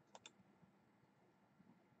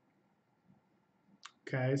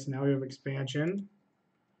 Okay, so now we have expansion.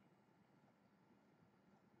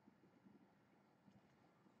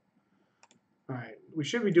 All right, we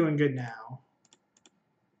should be doing good now.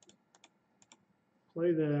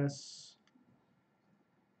 Play this.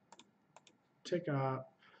 Tick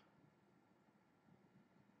up.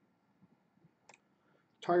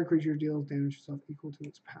 Target creature deals damage to itself equal to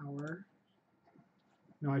its power.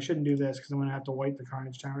 No, I shouldn't do this because I'm going to have to wipe the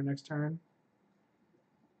Carnage Tower next turn.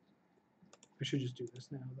 I should just do this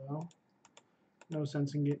now, though. No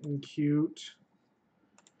sense in getting cute.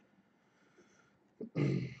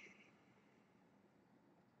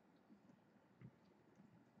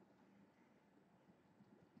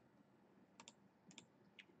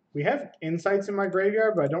 We have insights in my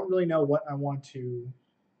graveyard, but I don't really know what I want to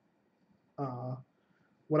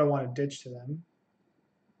ditch to them.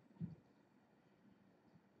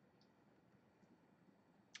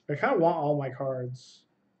 I kind of want all my cards.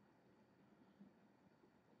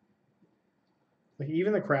 Like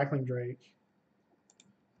even the Crackling Drake.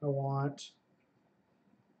 I want.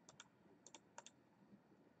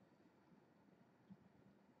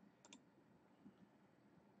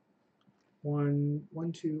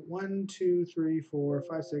 One, two, 3, 4,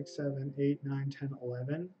 5, 6, 7, 8, 9, 10,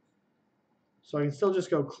 11. So I can still just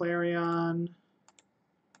go Clarion.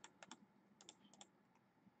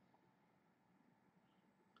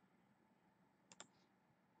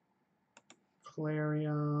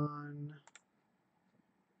 Clarion.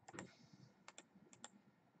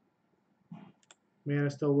 Mana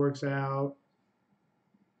still works out.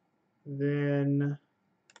 Then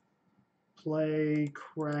play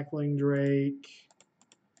Crackling Drake.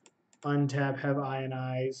 Untap, have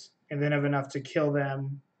Ionize. And then have enough to kill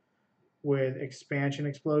them with Expansion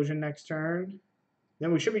Explosion next turn.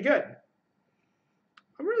 Then we should be good.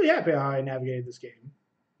 I'm really happy how I navigated this game.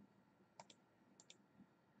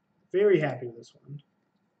 Very happy with this one.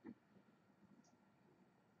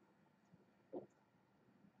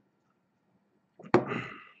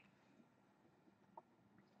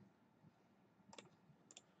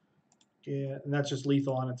 Yeah, and that's just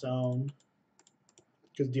lethal on its own.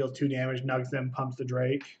 Because it deals 2 damage, nugs them, pumps the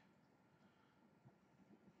Drake.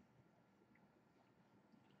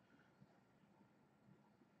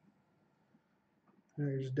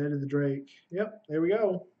 You're just dead to the Drake. Yep, there we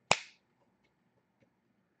go.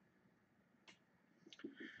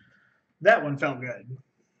 That one felt good.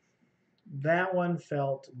 That one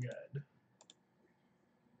felt good.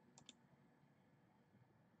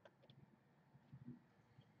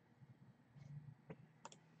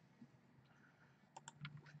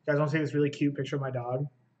 You guys want to see this really cute picture of my dog?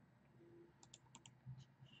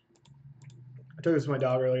 I took this to my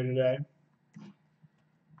dog earlier today.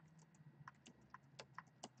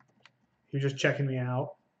 He was just checking me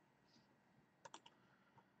out.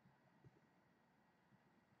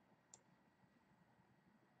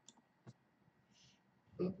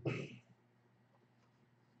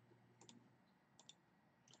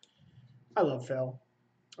 I love Phil.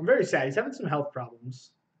 I'm very sad. He's having some health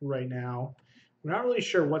problems right now. We're not really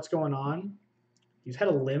sure what's going on. He's had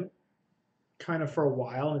a limp kind of for a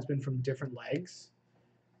while, and it's been from different legs.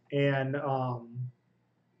 And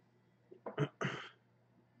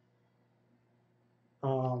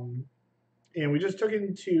and we just took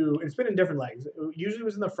him to, it's been in different legs. It usually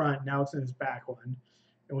was in the front, now it's in his back one.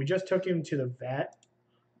 And we just took him to the vet,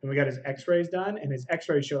 and we got his x-rays done, and his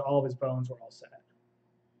x-rays showed all of his bones were all set.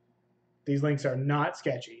 These links are not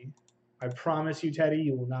sketchy. I promise you, Teddy,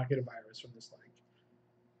 you will not get a virus from this link.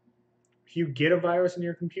 If you get a virus in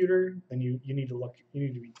your computer, then you need to look, you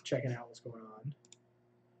need to be checking out what's going on.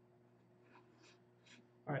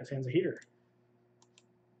 All right, this hand's a heater.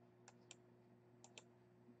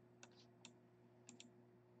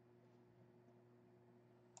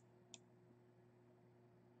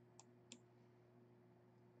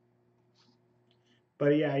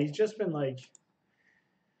 But yeah, he's just been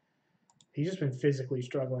physically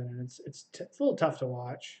struggling, and it's a little tough to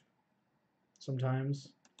watch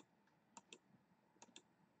sometimes.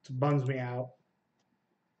 It bums me out.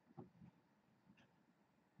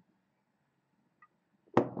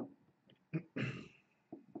 I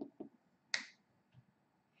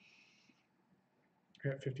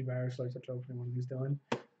got 50 virus likes after opening one of these, Dylan.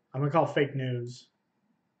 I'm gonna call fake news.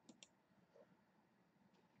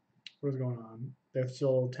 What's going on? They're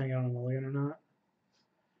still tanking on a mulligan or not?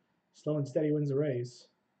 Slow and steady wins the race.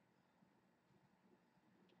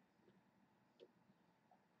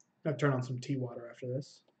 I'm gonna turn on some tea water after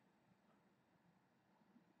this.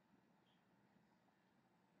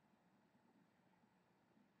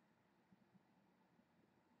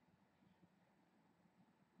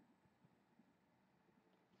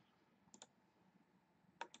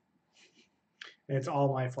 And it's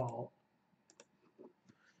all my fault.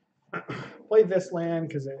 Play this land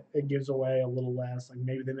because it gives away a little less. Like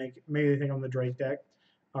maybe they think I'm the Drake deck.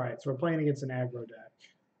 All right, so we're playing against an aggro deck.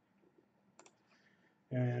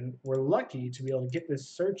 And we're lucky to be able to get this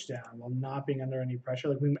search down while not being under any pressure.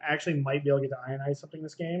 Like, we actually might be able to get to Ionize something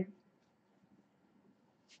this game.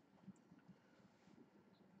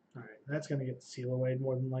 All right, that's going to get seal away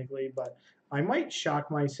more than likely, but I might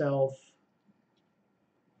shock myself.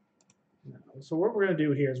 No. So what we're going to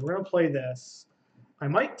do here is we're going to play this. I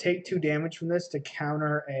might take 2 damage from this to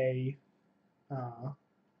counter a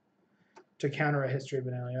History of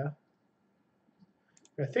Benalia.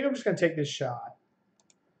 I think I'm just going to take this shot.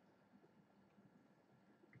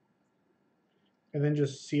 And then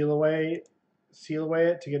just seal away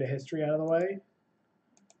it to get a history out of the way.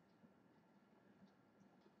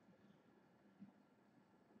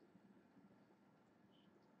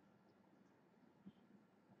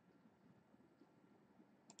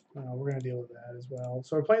 We're going to deal with that as well.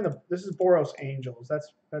 So we're playing this is Boros Angels.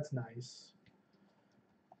 That's nice.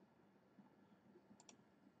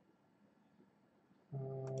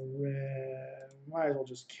 Red. Might as well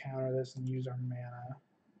just counter this and use our mana.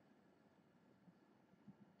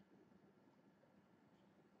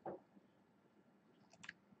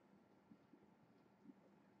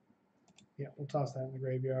 Yeah, we'll toss that in the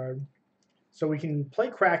graveyard. So we can play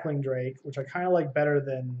Crackling Drake, which I kind of like better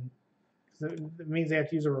than, because it means they have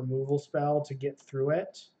to use a removal spell to get through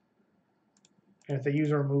it. And if they use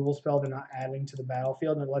a removal spell, they're not adding to the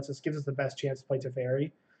battlefield, and it gives us the best chance to play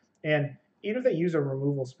Teferi. And even if they use a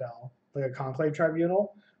removal spell, like a Conclave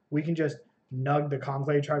Tribunal, we can just nug the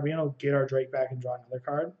Conclave Tribunal, get our Drake back, and draw another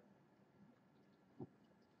card.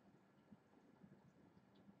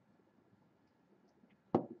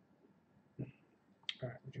 All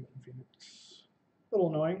right, we can go Phoenix. A little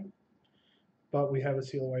annoying, but we have a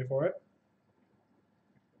seal away for it.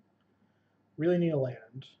 Really need a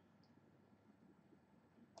land.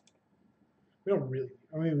 We don't really,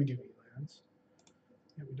 I mean, we do need lands.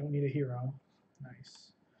 Yeah, we don't need a hero.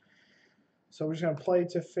 Nice. So we're just going to play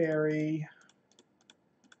Teferi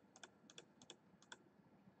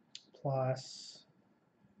plus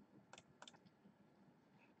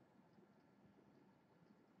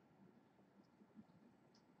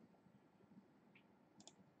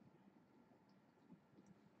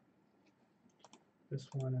this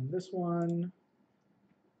one and this one.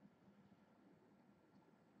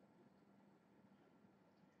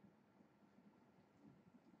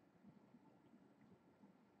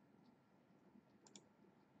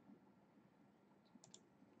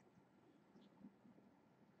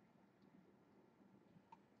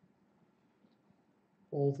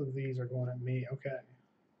 Both of these are going at me. Okay.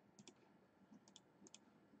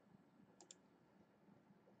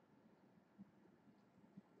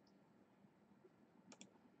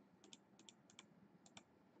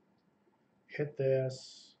 Hit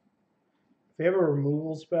this. If they have a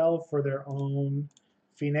removal spell for their own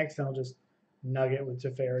Phoenix, then I'll just nug it with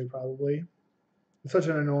Teferi probably. It's such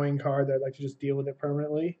an annoying card that I'd like to just deal with it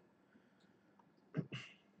permanently.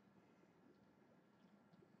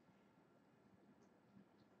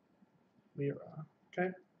 Lyra. Okay.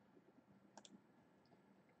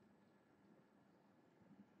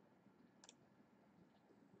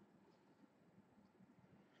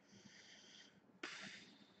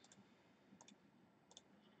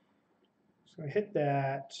 So I hit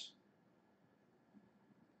that.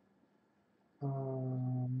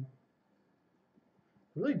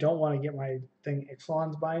 Really don't want to get my thing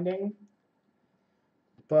Ixalan's binding,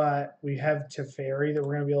 but we have Teferi that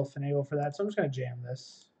we're going to be able to finagle for that, so I'm just going to jam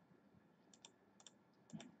this.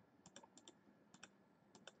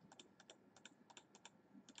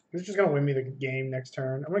 This is just going to win me the game next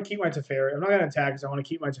turn. I'm going to keep my Teferi. I'm not going to attack because I want to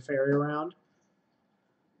keep my Teferi around.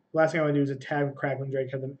 The last thing I want to do is attack with Crackling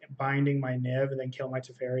Drake, have them binding my Niv, and then kill my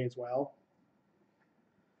Teferi as well.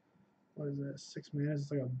 What is this? 6 mana?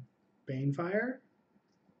 It's like a Banefire?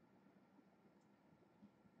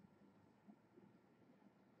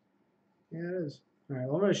 Yeah, it is. All right,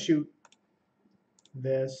 well, I'm going to shoot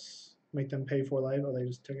this, make them pay 4 life. Oh, they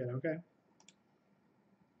just took it. Okay.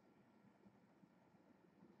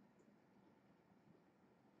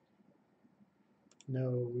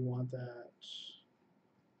 No, we want that.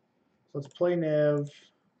 So let's play Niv.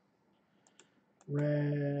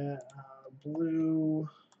 Red, blue,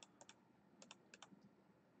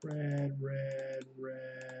 red, red,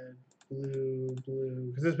 red, blue, blue.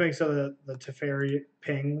 Because this makes so the Teferi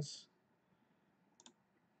pings.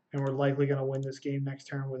 And we're likely going to win this game next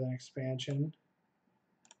turn with an expansion.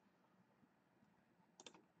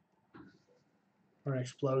 Or an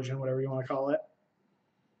explosion, whatever you want to call it.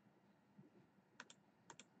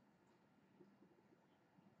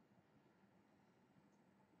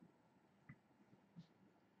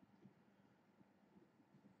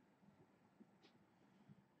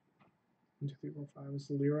 1, 2, 3, 4, 5. It's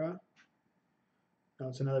Lyra. No,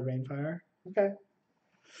 it's another Banefire. Okay.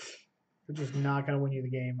 We're just not going to win you the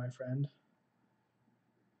game, my friend.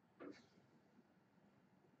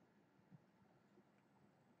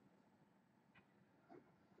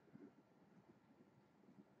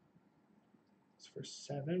 It's for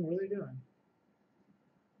 7. What are they doing?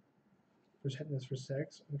 We're just hitting this for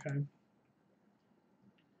 6. Okay.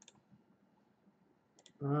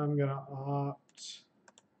 I'm going to opt,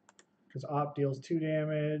 because opt deals 2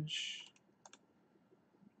 damage.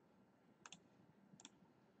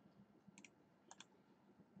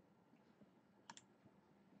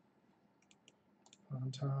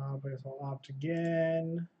 On top, I guess I'll opt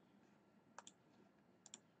again.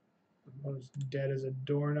 I'm as dead as a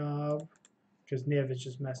doorknob, because Niv is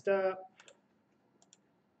just messed up.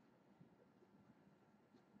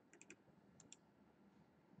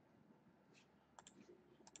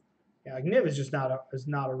 Yeah, like Niv is just not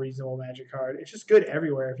a reasonable magic card. It's just good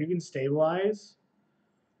everywhere. If you can stabilize,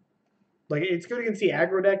 like it's good against the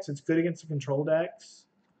aggro decks. It's good against the control decks.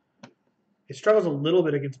 It struggles a little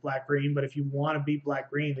bit against black green, but if you want to beat black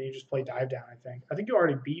green, then you just play dive down. I think you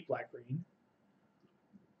already beat black green.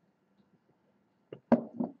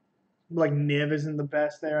 Like Niv isn't the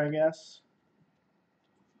best there, I guess.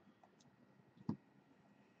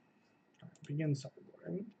 Begin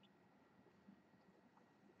sideboarding.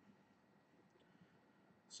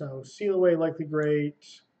 So Seal Away likely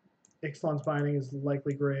great. Ixalan's Binding is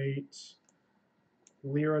likely great.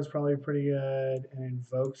 Lyra's probably pretty good, and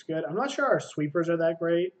Invoke's good. I'm not sure our sweepers are that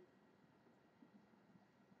great.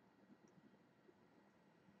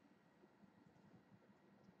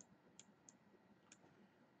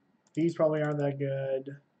 These probably aren't that good.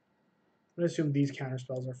 I'm going to assume these counter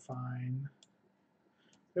spells are fine.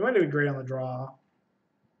 They might do great on the draw.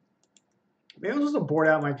 Maybe I'll just board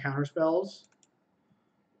out my counter spells.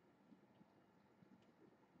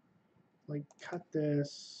 Like cut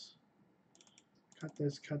this, cut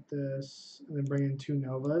this, cut this, and then bring in 2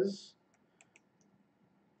 Novas.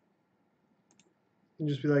 And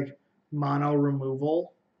just be like mono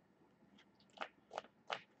removal.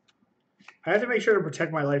 I have to make sure to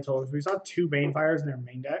protect my life totals. We saw 2 Banefires in their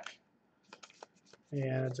main deck.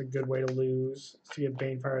 And it's a good way to lose, to get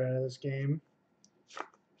Banefired out of this game.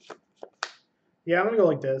 Yeah, I'm going to go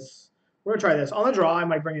like this. We're going to try this. On the draw, I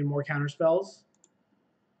might bring in more counter spells.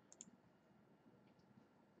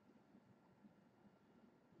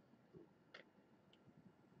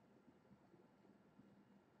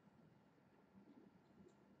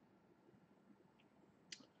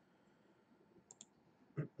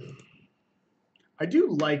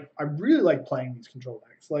 I really like playing these control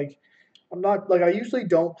decks. Like, I usually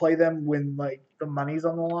don't play them when, like, the money's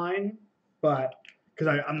on the line, but,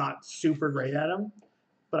 because I'm not super great at them.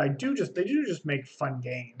 But they do just make fun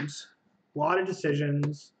games. A lot of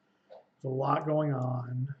decisions. There's a lot going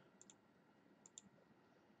on.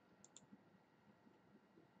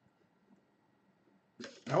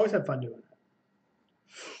 I always have fun doing it.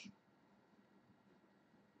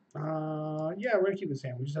 Yeah, we're going to keep this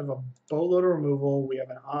hand. We just have a boatload of removal. We have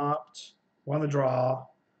an opt. We're on the draw.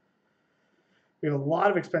 We have a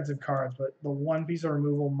lot of expensive cards, but the one piece of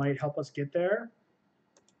removal might help us get there.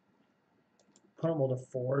 Put them all to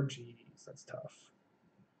 4. Jeez, that's tough.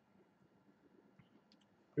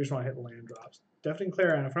 We just want to hit land drops. Deafening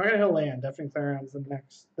Clarion. If we're not going to hit land, Deafening Clarion is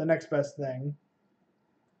the next best thing.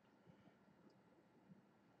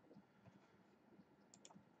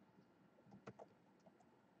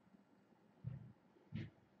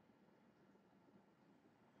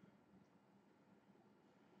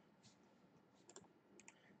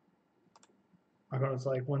 My opponent's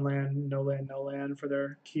like 1 land, no land, no land for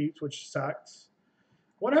their keeps, which sucks.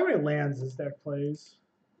 I wonder how many lands this deck plays.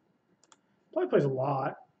 Probably plays a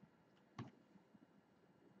lot.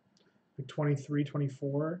 Like 23,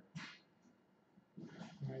 24.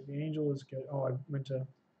 All right, the Angel is good. Oh, I meant to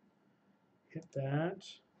hit that.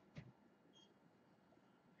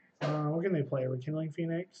 What can they play? Rekindling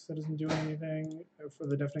Phoenix? That doesn't do anything for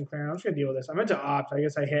the Deafening Clarion. I'm just going to deal with this. I meant to opt. I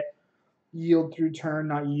guess I hit yield through turn,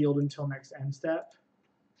 not yield until next end step.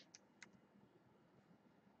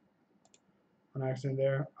 On accident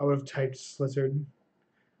there. I would have typed Slizzard.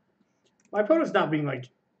 My opponent's not being, like,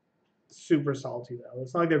 super salty, though.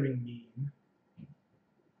 It's not like they're being mean.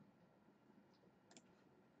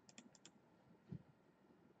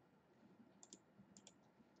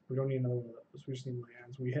 We don't need another one of those. We just need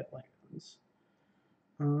lands. We hit lands.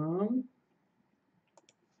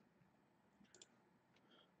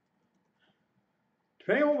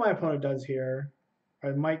 Depending on what my opponent does here, I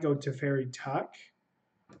might go Teferi Tuck.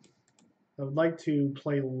 I would like to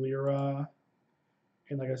play Lyra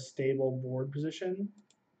in like a stable board position,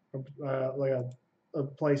 like a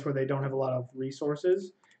place where they don't have a lot of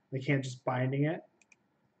resources. They can't just binding it.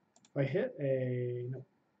 If I hit a no.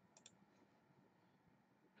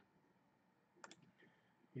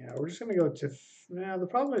 Yeah, we're just gonna go to. Now the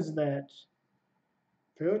problem is that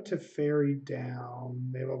if I go to Teferi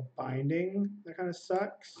down, they have a binding. That kind of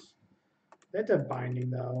sucks. They have to have binding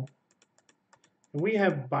though. And we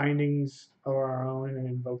have bindings of our own and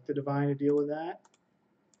Invoke the Divine to deal with that.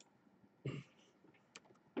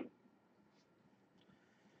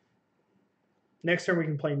 Next turn we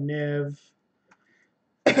can play Niv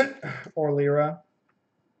or Lyra.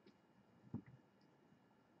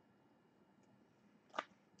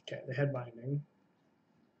 Okay, the head binding.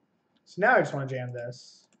 So now I just want to jam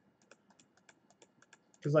this.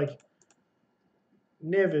 Because like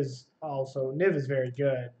Niv is very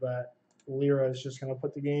good, but Lyra is just gonna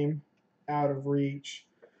put the game out of reach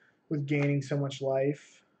with gaining so much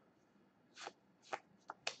life.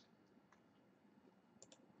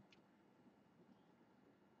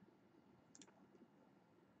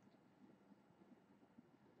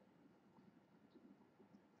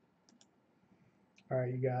 All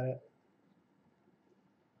right, you got it.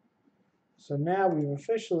 So now we've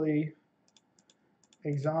officially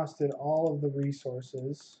exhausted all of the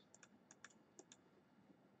resources.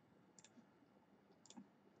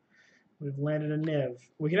 We've landed a Niv.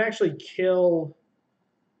 We can actually kill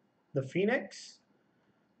the Phoenix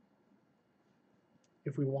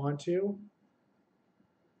if we want to.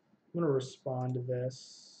 I'm gonna respond to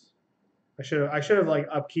this. I should have like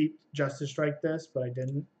upkeep Justice Strike this, but I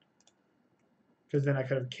didn't. Because then I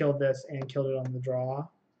could have killed this and killed it on the draw,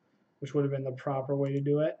 which would have been the proper way to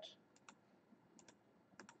do it.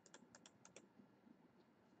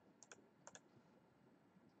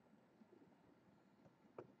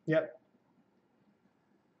 Yep.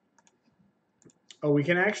 Oh, we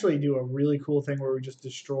can actually do a really cool thing where we just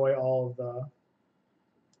destroy all of the...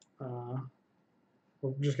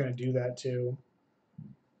 we're just going to do that too.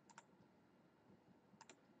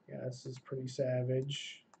 Yeah, this is pretty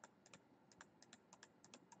savage.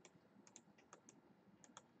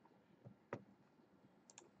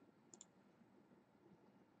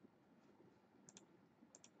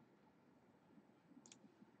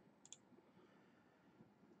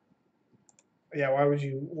 Yeah,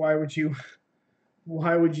 why would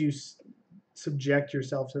you subject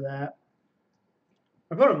yourself to that?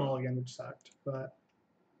 I put a mulligan, which sucked, but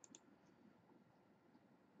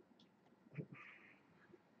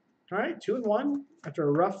all right, 2-1 after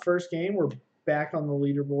a rough first game. We're back on the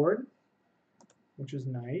leaderboard, which is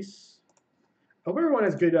nice. Hope everyone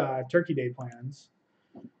has good Turkey Day plans.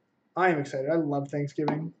 I am excited. I love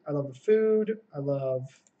Thanksgiving. I love the food. I love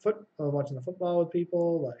watching the football with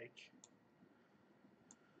people. Like,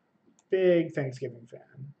 big Thanksgiving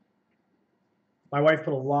fan. My wife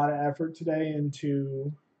put a lot of effort today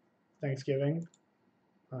into Thanksgiving.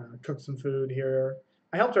 Cooked some food here.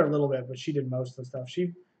 I helped her a little bit, but she did most of the stuff.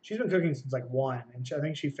 She's been cooking since like 1, and I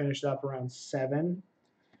think she finished up around 7.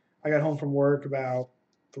 I got home from work about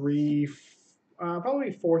 3,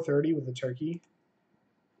 probably 4:30 with the turkey.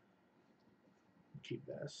 Keep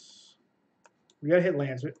this. We gotta hit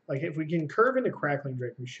lands. Like if we can curve into Crackling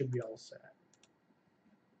Drake, we should be all set.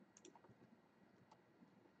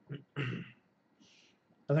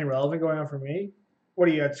 Nothing relevant going on for me. What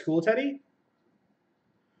are you at school, Teddy?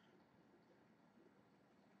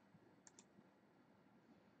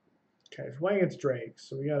 Okay, it's playing against Drake,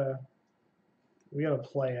 so we gotta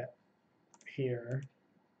play it here.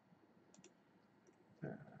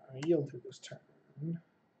 Yield through this turn.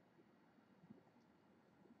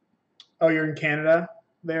 Oh, you're in Canada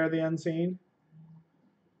there, the unseen?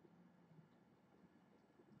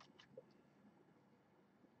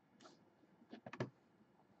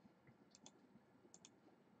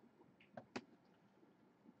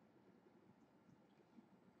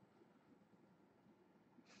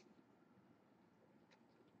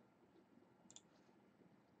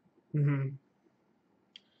 Mm-hmm.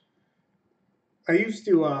 I used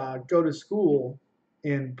to go to school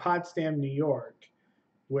in Potsdam, New York,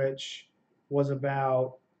 which was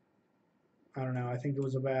about, I don't know, I think it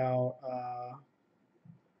was about,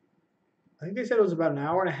 I think they said it was about an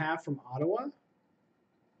hour and a half from Ottawa.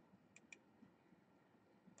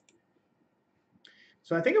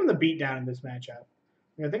 So I think I'm the beatdown in this matchup.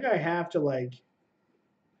 I think I have to like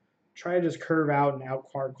try to just curve out and out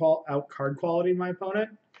card quality my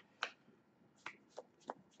opponent.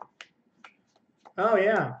 Oh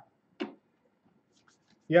yeah.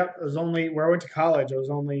 Yep, it was only where I went to college. It was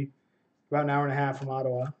only about an hour and a half from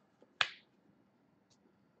Ottawa.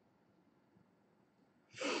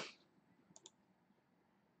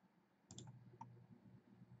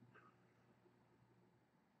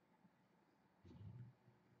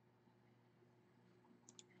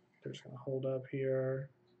 we're just going to hold up here.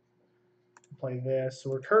 Play this. So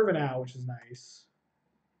we're curving out, which is nice.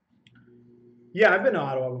 Yeah, I've been to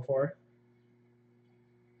Ottawa before.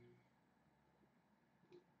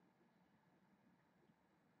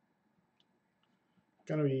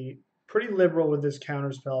 Going to be pretty liberal with this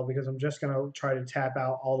counter spell because I'm just going to try to tap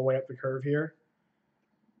out all the way up the curve here.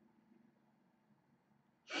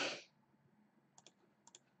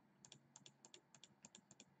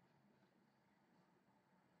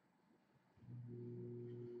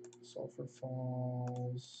 Sulfur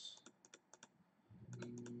Falls.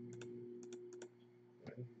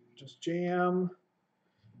 Just jam.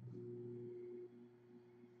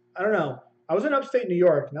 I don't know. I was in upstate New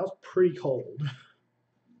York, and that was pretty cold.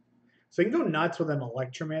 So you can go nuts with an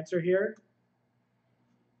Electromancer here.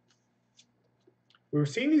 We were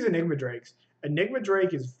seeing these Enigma Drakes. Enigma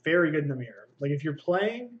Drake is very good in the mirror. Like if you're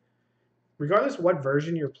playing, regardless of what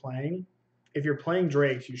version you're playing, if you're playing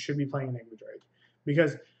Drakes, you should be playing Enigma Drake.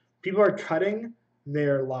 Because people are cutting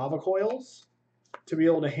their Lava Coils to be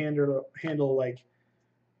able to handle like,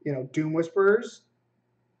 you know, Doom Whisperers.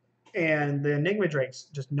 And the Enigma Drakes,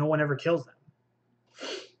 just no one ever kills them.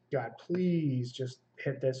 God, please just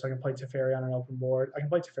hit this so I can play Teferi on an open board. I can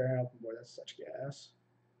play Teferi on an open board. That's such gas.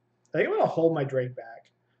 I think I'm going to hold my Drake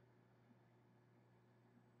back.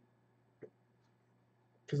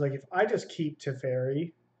 Because, like, if I just keep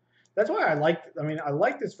Teferi, that's why I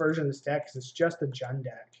like this version of this deck because it's just a Jund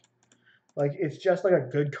deck. Like, it's just like a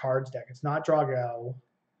good cards deck. It's not Drago.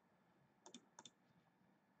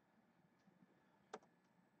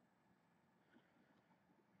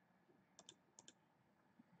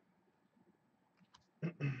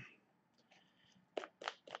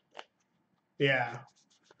 Yeah.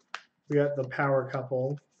 We got the power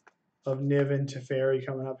couple of Niv and Teferi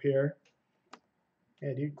coming up here.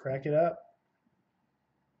 Yeah, dude, crack it up.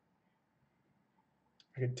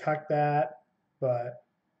 I could tuck that, but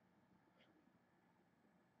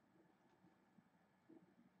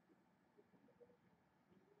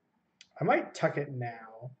I might tuck it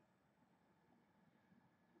now.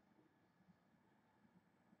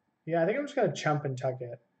 Yeah, I think I'm just going to chump and tuck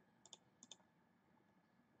it.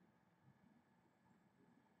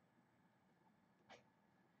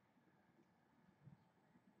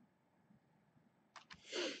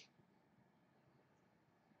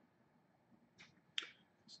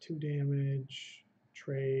 It's 2 damage.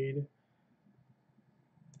 Trade.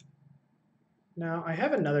 Now, I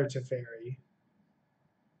have another Teferi.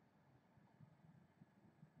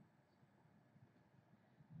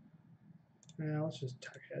 Now, let's just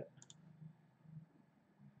tuck it.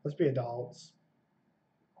 Let's be adults.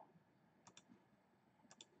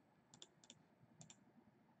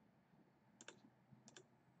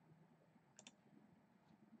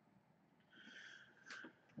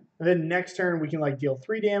 And then next turn, we can like deal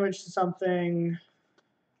 3 damage to something.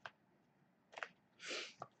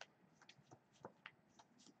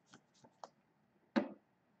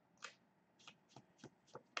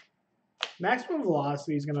 Maximum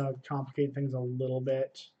velocity is going to complicate things a little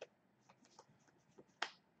bit.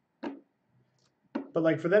 But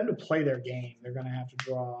like for them to play their game, they're going to have to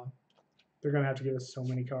draw. They're going to have to give us so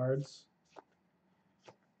many cards.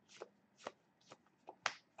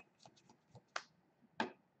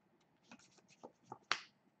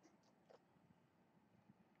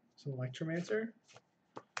 So Electromancer.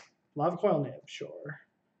 Lava Coil Niv, sure.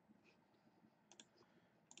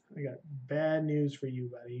 I got bad news for you,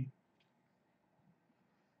 buddy.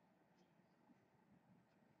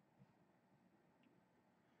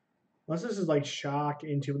 Unless this is like shock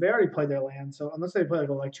into, they already played their land, so unless they play like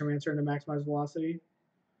Electromancer into maximize velocity.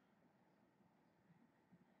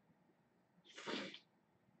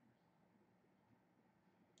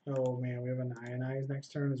 Oh man, we have an Ionize next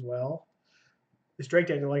turn as well. This Drake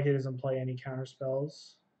deck, like it doesn't play any counter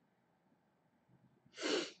spells.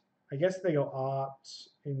 I guess if they go opt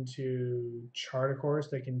into Chart, of course,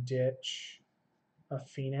 they can ditch a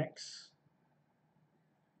Phoenix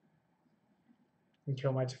and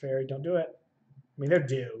kill my Teferi. Don't do it. I mean, they're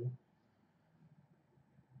due.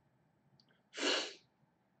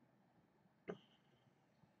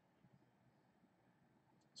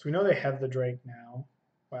 So we know they have the Drake now.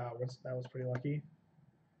 Wow, that was pretty lucky.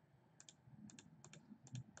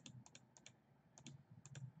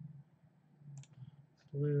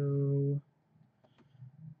 Blue.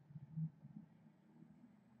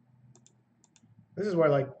 This is where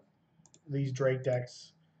like these Drake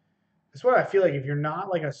decks. This is what I feel like if you're not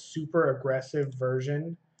like a super aggressive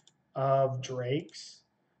version of Drakes,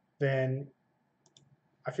 then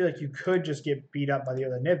I feel like you could just get beat up by the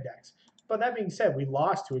other Niv decks. But that being said, we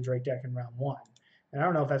lost to a Drake deck in round 1. And I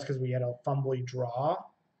don't know if that's because we had a fumbly draw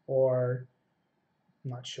or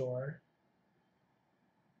I'm not sure.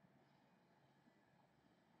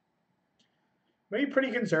 Maybe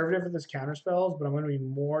pretty conservative with this counter spells, but I'm going to be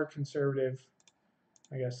more conservative,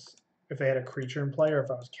 I guess, if they had a creature in play or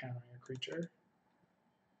if I was countering a creature.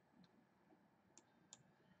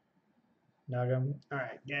 Nug'em. All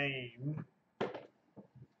right, game.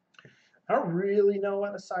 I don't really know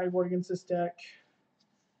how to sideboard against this deck.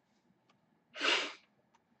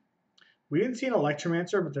 We didn't see an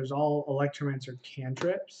Electromancer, but there's all Electromancer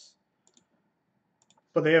cantrips.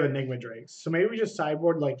 But they have Enigma Drakes. So maybe we just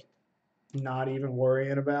sideboard, like, not even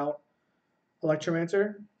worrying about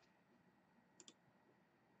Electromancer.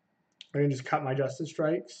 I can just cut my Justice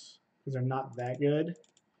Strikes because they're not that good.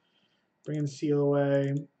 Bring in Seal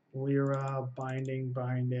Away, Lyra,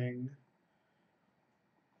 Binding.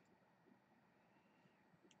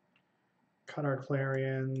 Cut our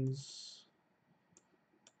Clarions.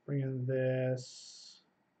 Bring in this.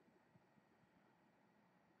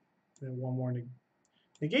 Then one more.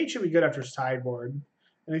 Negate should be good after sideboard.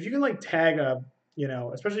 And if you can like tag a, you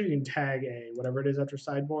know, especially if you can tag a, whatever it is after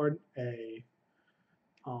sideboard, a,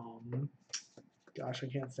 gosh, I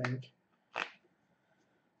can't think.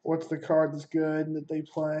 What's the card that's good that they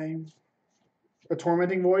play? A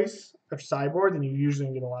Tormenting Voice after sideboard, then you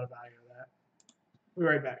usually get a lot of value of that. We'll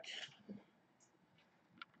be right back.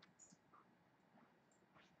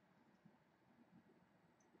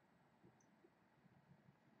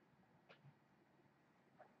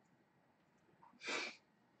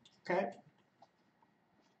 Okay.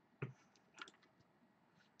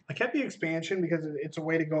 I kept the expansion because it's a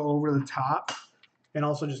way to go over the top, and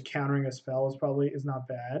also just countering a spell is not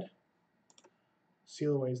bad.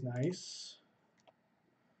 Seal Away is nice.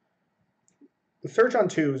 The Search on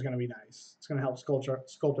 2 is going to be nice. It's going to help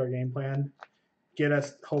sculpt our game plan. Get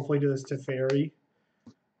us, hopefully, to this Teferi.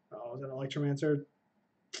 Oh, is that an Electromancer?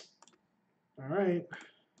 All right.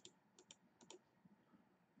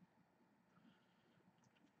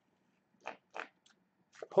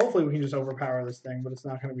 Hopefully we can just overpower this thing, but it's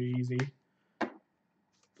not going to be easy.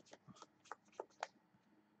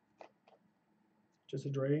 Just a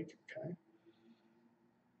Drake? Okay.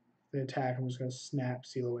 They attack, I'm just going to snap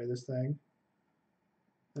Seal Away this thing.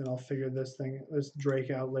 Then I'll figure this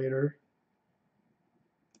Drake out later.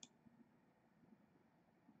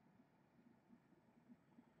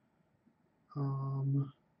 No,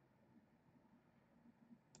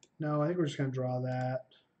 I think we're just going to draw that.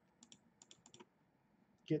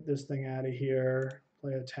 Get this thing out of here.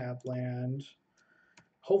 Play a tap land.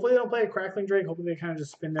 Hopefully they don't play a Crackling Drake. Hopefully they kind of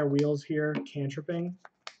just spin their wheels here, cantripping.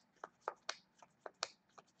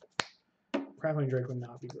 Crackling Drake would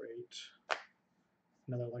not be great.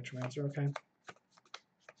 Another Electromancer, okay.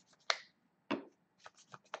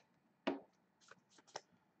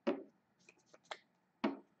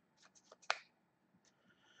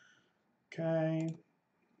 Okay.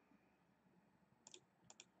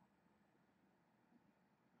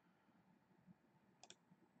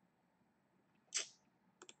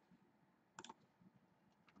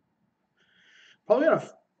 Probably gonna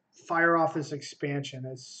fire off this expansion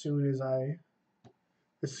as soon as I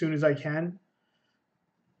can.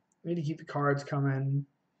 I need to keep the cards coming.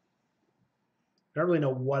 I don't really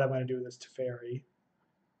know what I'm gonna do with this Teferi.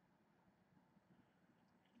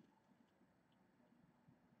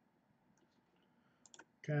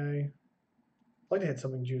 Okay. I'd like to hit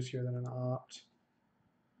something juicier than an Opt.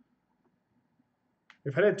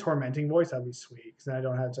 If I had a Tormenting Voice, that'd be sweet, because then I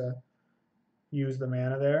don't have to use the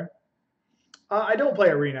mana there. I don't play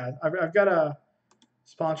Arena. I've got a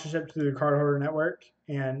sponsorship through the Card Holder Network,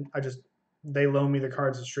 and they loan me the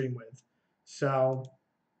cards to stream with. So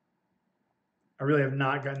I really have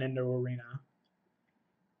not gotten into Arena.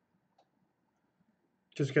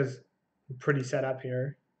 Just because I'm pretty set up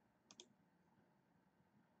here.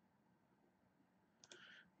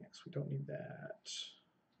 Yes, we don't need that.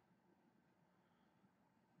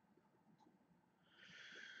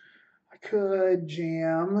 I could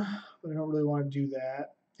jam, but I don't really want to do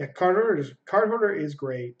that. Yeah, Card Holder is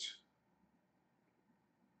great.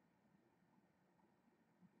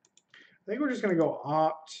 I think we're just going to go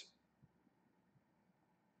Opt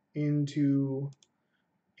into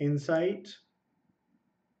Insight.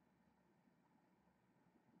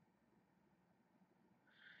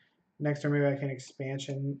 Next turn, maybe I can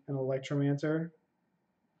expansion an Electromancer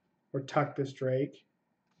or tuck this Drake.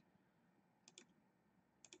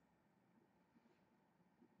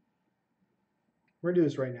 We're going to do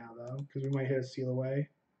this right now, though, because we might hit a Seal Away.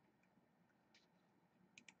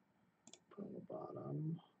 Put on the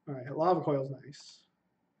bottom. All right, Lava Coil is nice.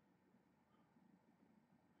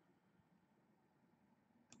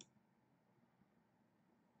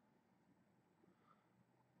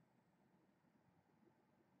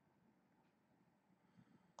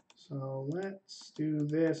 So let's do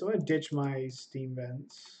this. I'm going to ditch my steam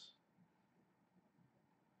vents.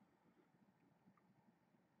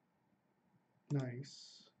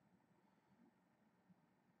 Nice.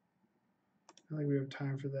 I think we have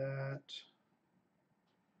time for that.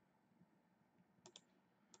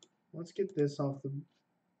 Let's get this off the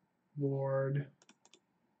board.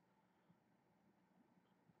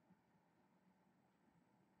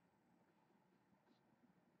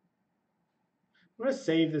 I'm going to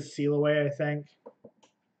save this seal away, I think,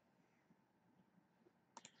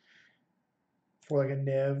 for like a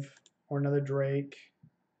Niv or another Drake.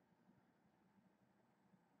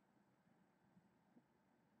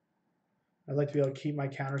 I'd like to be able to keep my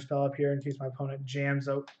counterspell up here in case my opponent jams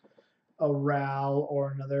out a Ral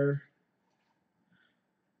or another.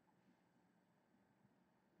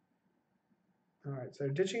 All right, so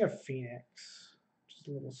ditching a Phoenix, which is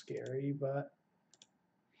a little scary, but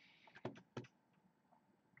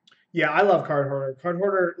yeah, I love Card Hoarder. Card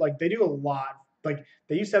Hoarder, like, they do a lot. Like,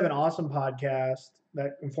 they used to have an awesome podcast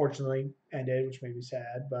that unfortunately ended, which made me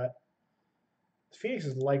sad, but Phoenix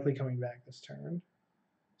is likely coming back this turn.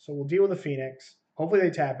 So we'll deal with the Phoenix. Hopefully they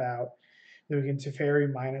tap out. Then we can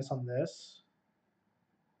Teferi minus on this.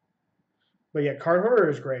 But yeah, Card Hoarder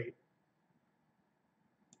is great.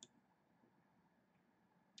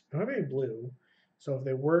 I don't have any blue. So if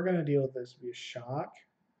they were going to deal with this, it would be a shock.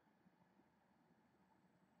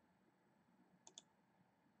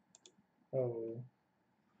 Oh. All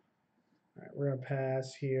right, we're going to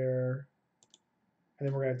pass here. And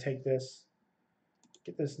then we're going to take this,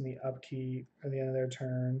 get this in the upkeep at the end of their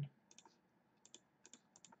turn.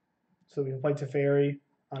 So we can play Teferi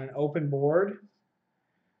on an open board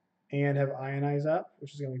and have Ionize up,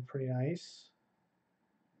 which is going to be pretty nice.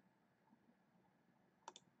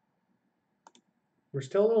 We're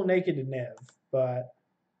still a little naked to Niv, but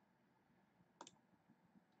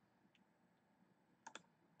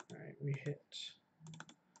all right, we hit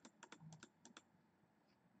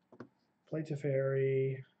play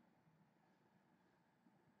Teferi.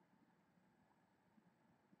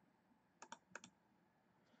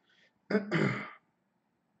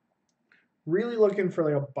 Really looking for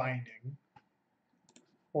like a binding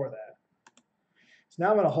for that. So now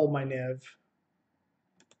I'm going to hold my Niv.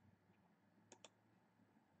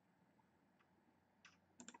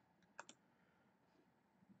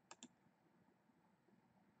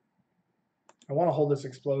 I want to hold this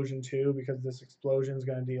explosion too because this explosion is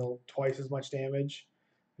going to deal twice as much damage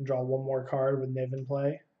and draw one more card with Niv in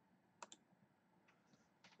play.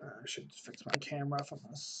 I should fix my camera if I'm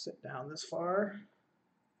going to sit down this far.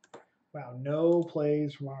 Wow, no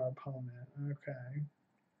plays from our opponent. Okay.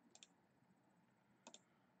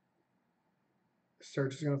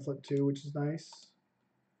 Search is going to flip too, which is nice.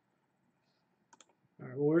 All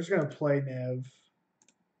right, well, we're just going to play Niv.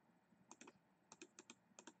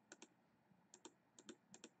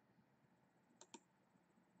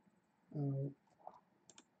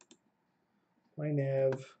 Play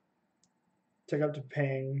Niv. Take up to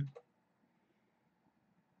ping.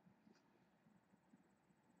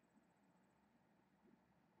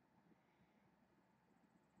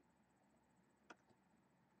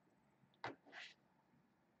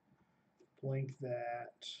 Blink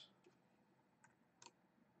that.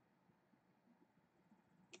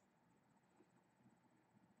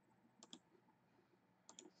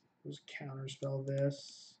 Just counterspell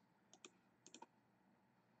this.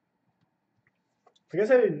 I guess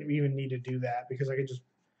I didn't even need to do that because I could just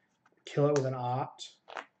kill it with an opt,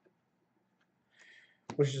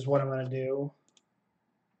 which is what I'm going to do.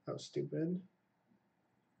 That was stupid.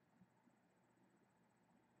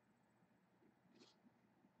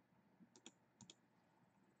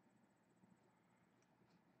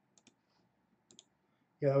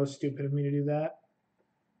 Yeah, that was stupid of me to do that.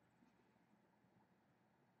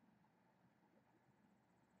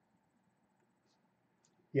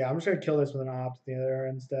 Yeah, I'm just going to kill this with an opt at the other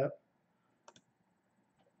end step.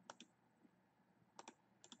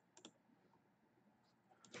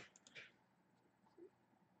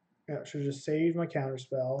 Yeah, I should have just saved my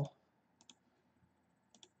counterspell.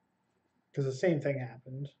 Because the same thing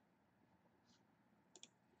happened.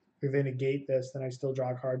 If they negate this, then I still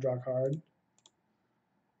draw a card, draw a card.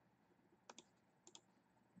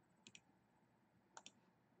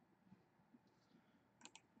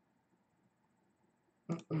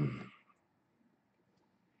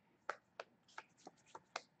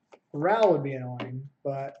 Ral would be annoying,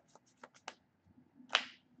 but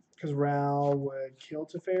because Ral would kill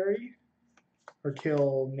Teferi or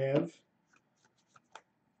kill Niv.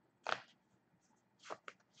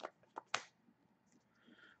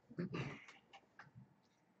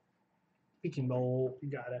 Speaking bowl, you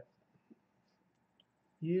got it.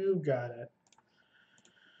 You got it.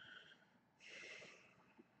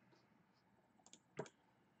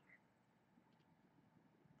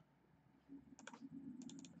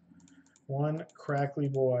 One crackly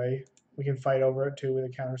boy. We can fight over it too with a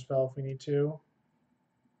counterspell if we need to.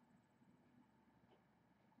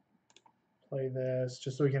 Play this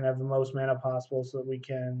just so we can have the most mana possible so that we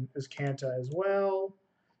can Azcanta as well.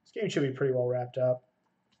 This game should be pretty well wrapped up.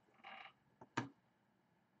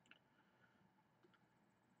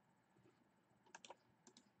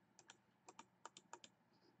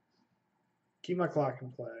 Keep my clock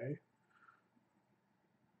in play.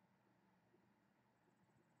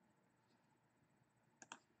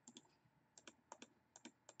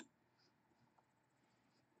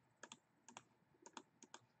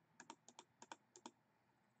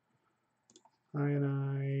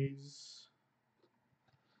 Ionize.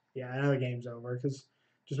 Yeah, I know the game's over because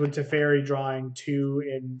just with Teferi drawing 2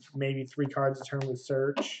 and maybe 3 cards a turn with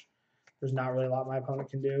search, there's not really a lot my opponent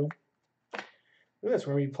can do. Look at this.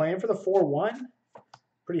 We're going to be playing for the 4-1.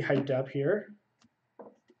 Pretty hyped up here.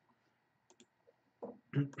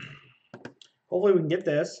 Hopefully we can get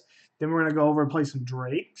this. Then we're going to go over and play some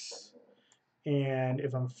Drakes. And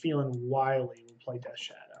if I'm feeling wily, we'll play Death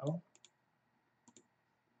Shadow.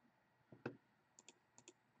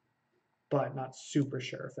 But not super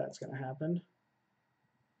sure if that's going to happen.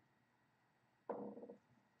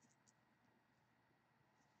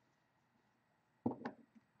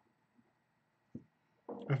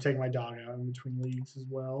 I've taken my dog out in between leagues as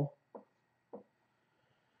well.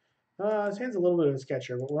 His hand's a little bit of a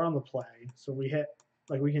sketcher, but we're on the play. So we hit,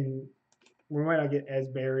 like we might not get as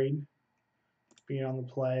buried being on the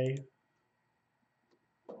play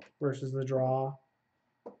versus the draw.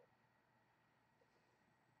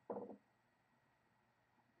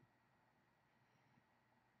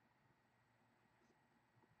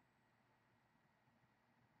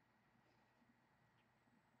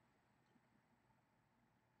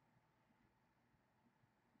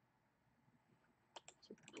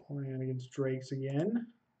 Playing against Drakes again.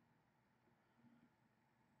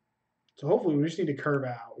 So hopefully we just need to curve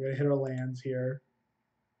out. We gotta hit our lands here.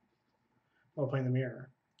 Oh, playing the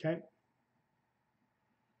mirror. Okay.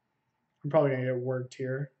 I'm probably gonna get worked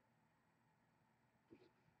here.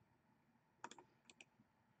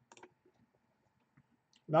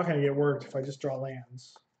 I'm not gonna get worked if I just draw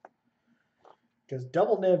lands. Because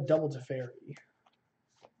double Niv, double Teferi.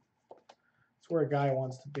 That's where a guy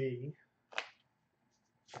wants to be.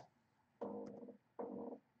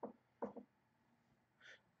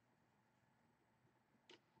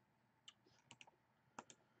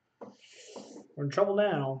 We're in trouble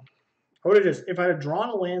now. I would have just, if I had drawn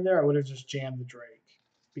a land there, I would have just jammed the Drake.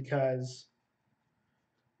 Because,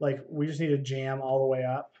 like, we just need to jam all the way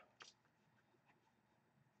up.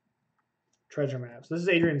 Treasure maps. This is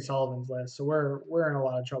Adrian Sullivan's list, so we're in a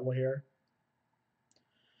lot of trouble here.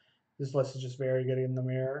 This list is just very good in the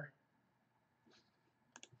mirror.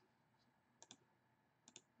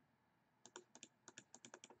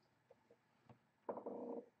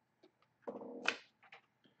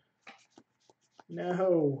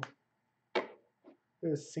 No.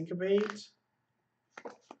 This syncopate.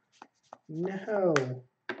 No. Oh,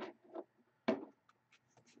 God,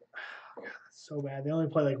 that's so bad. They only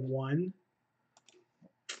play like 1.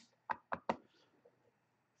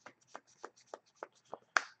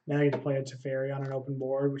 Now I get to play a Teferi on an open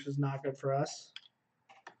board, which is not good for us.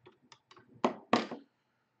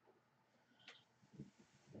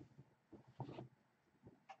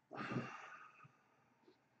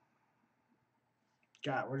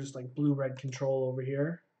 God, we're just like blue-red control over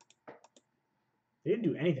here. They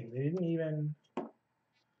didn't do anything. They didn't even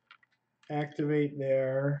activate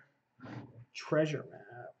their treasure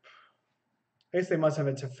map. I guess they must have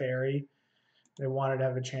a Teferi. They wanted to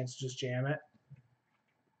have a chance to just jam it.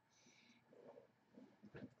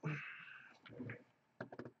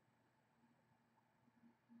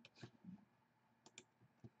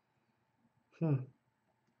 I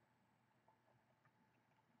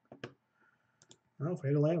don't know if we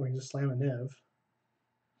hit a land, we can just slam a Niv.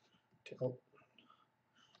 Tilt.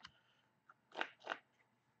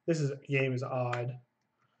 This game is odd.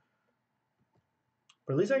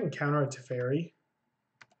 But at least I can counter a Teferi.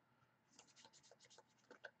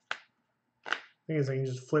 The thing is I can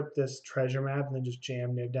just flip this treasure map and then just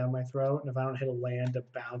jam Niv down my throat. And if I don't hit a land to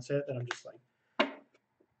bounce it, then I'm just like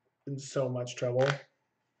in so much trouble.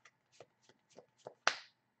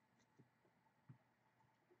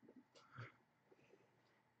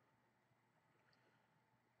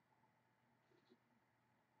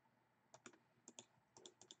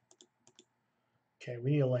 Okay,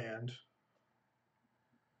 we need a land.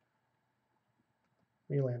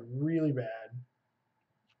 We land really bad.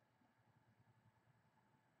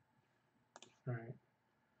 All right.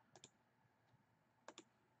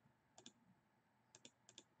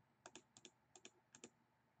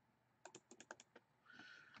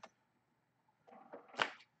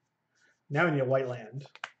 Now we need a white land.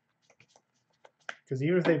 Because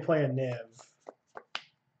even if they play a Niv,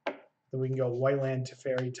 then we can go white land to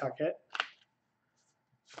Teferi, tuck it.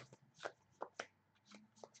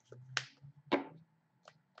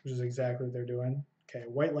 Which is exactly what they're doing. Okay,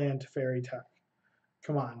 white land to Teferi, tuck.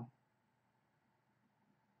 Come on.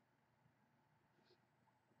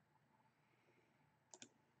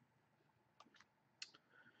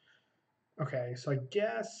 Okay, so I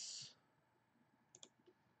guess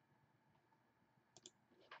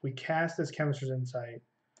we cast this Chemister's Insight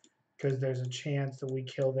because there's a chance that we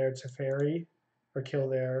kill their Teferi or kill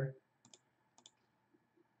their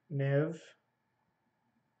Niv.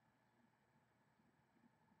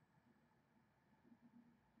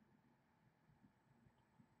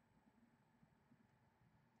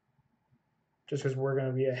 Just because we're going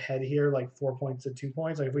to be ahead here, like 4 points to 2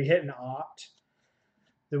 points. Like if we hit an opt,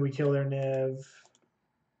 then we kill their Niv.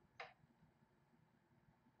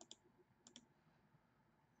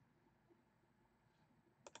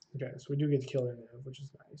 Okay, so we do get to kill their Niv, which is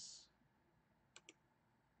nice.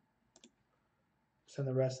 Send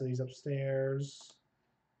the rest of these upstairs.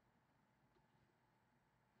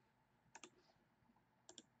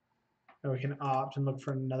 And we can opt and look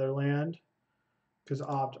for another land. Because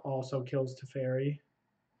opt also kills Teferi.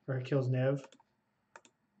 Or it kills Niv.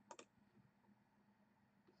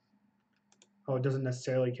 Oh, it doesn't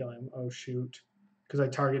necessarily kill him. Oh, shoot. Because I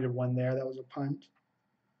targeted one there. That was a punt.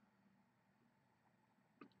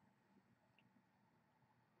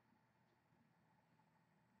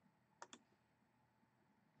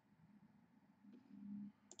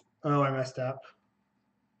 Oh, I messed up.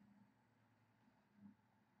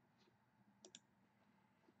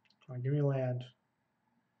 Come on, give me land.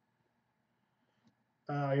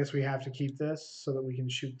 I guess we have to keep this so that we can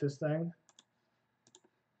shoot this thing.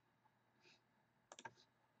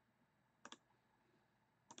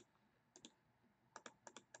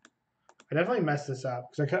 I definitely messed this up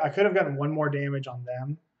because I could have gotten one more damage on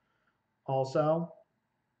them also.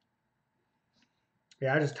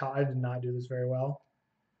 Yeah, I did not do this very well.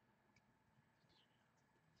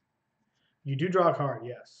 You do draw a card,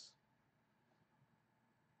 yes.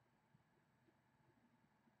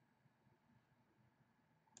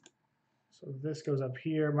 So this goes up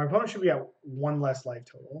here. My opponent should be at one less life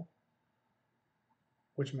total,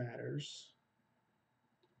 which matters.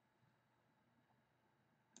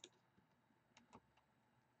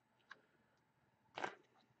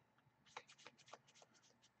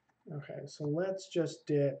 Okay, so let's just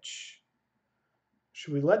ditch.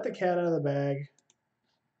 Should we let the cat out of the bag?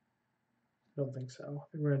 I don't think so. I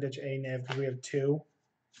think we're going to ditch a Niv because we have 2.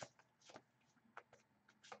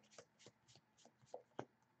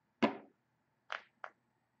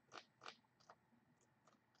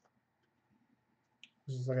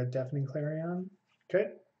 This is like a Deafening Clarion. Okay.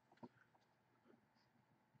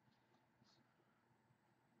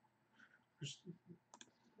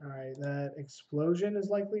 All right, that explosion is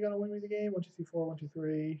likely going to win me the game. 1, 2, 3, 4, 1, 2,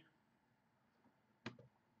 3.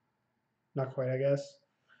 Not quite, I guess.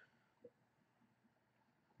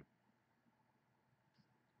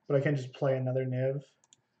 But I can just play another Niv.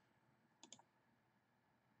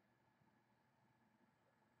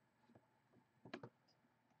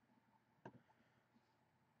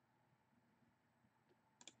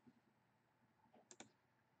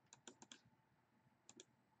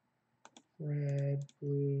 Red,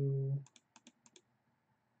 blue.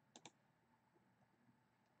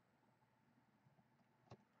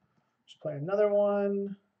 Just play another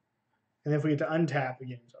one. And if we get to untap, the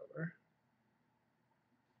game's over.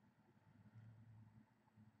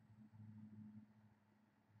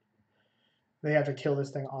 They have to kill this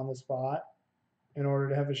thing on the spot in order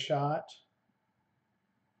to have a shot.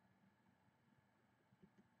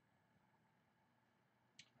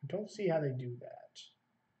 I don't see how they do that.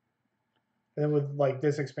 And then with like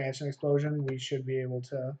this expansion explosion, we should be able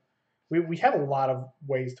to. We have a lot of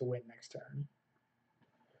ways to win next turn,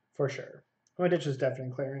 for sure. I'm gonna ditch this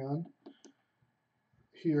Deafening Clarion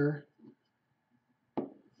here.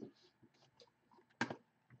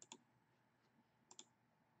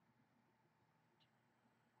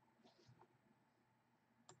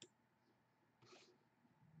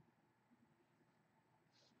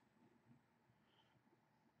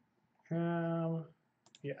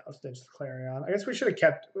 Yeah, let's ditch the Clarion. I guess we should have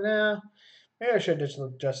kept. Nah, maybe I should ditch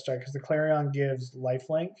the Just Strike because the Clarion gives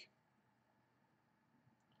lifelink.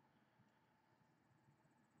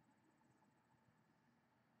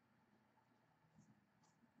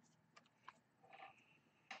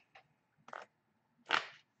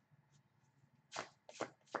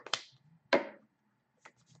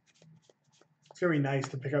 gonna be nice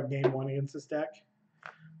to pick up game 1 against this deck.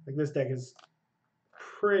 Like this deck is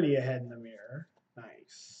pretty ahead in the mirror.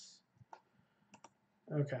 Nice.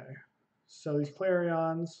 Okay. So these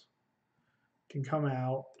Clarions can come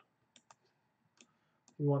out.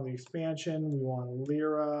 We want the expansion. We want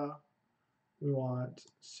Lyra. We want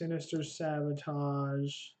Sinister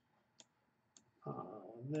Sabotage.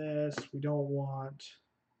 This. We don't want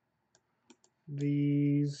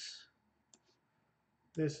these.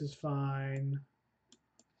 This is fine.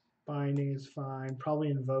 Binding is fine.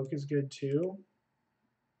 Probably Invoke is good too.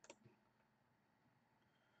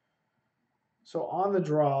 So on the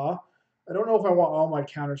draw, I don't know if I want all my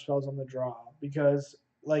counter spells on the draw because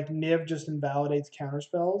like Niv just invalidates counter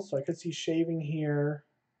spells. So I could see shaving here.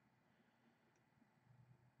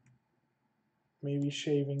 Maybe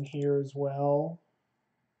shaving here as well.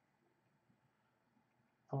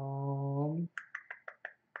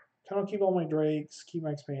 Kind of keep all my Drakes, keep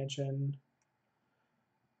my expansion.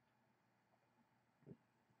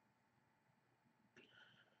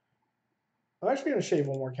 I'm actually going to shave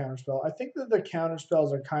one more counterspell. I think that the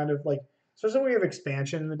counterspells are kind of like, especially when we have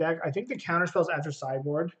expansion in the deck, I think the counterspells after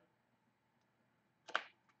sideboard.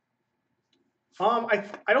 I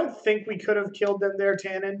don't think we could have killed them there,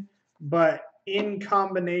 Tannen, but in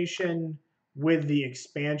combination with the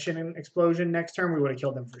expansion and explosion next turn, we would have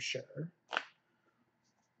killed them for sure.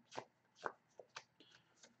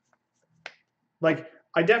 Like,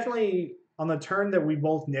 I definitely, on the turn that we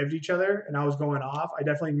both niv'd each other and I was going off, I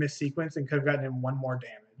definitely missed sequence and could have gotten him one more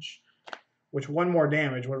damage, which one more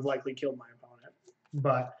damage would have likely killed my opponent.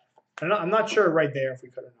 But I'm not sure right there if we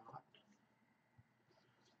could or not.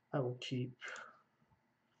 I will keep.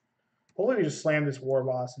 Hopefully we just slam this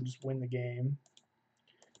Warboss and just win the game.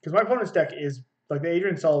 Because my opponent's deck is, like the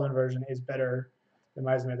Adrian Sullivan version is better than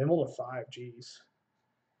my Izzet. They rolled a 5, jeez.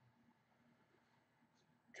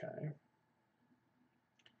 Okay.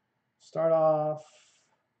 Start off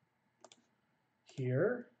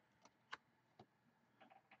here.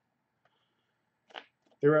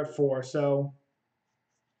 They were at 4, so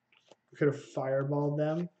we could have fireballed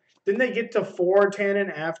them. Didn't they get to 4,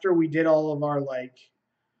 Tannen, after we did all of our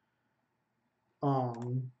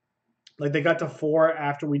like they got to 4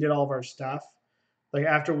 after we did all of our stuff? Like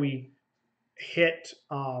after we hit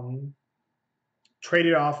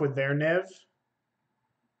traded off with their Niv.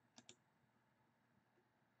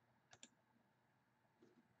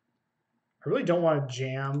 I really don't want to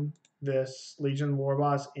jam this Legion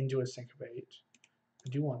Warboss into a Syncopate. I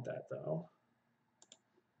do want that though.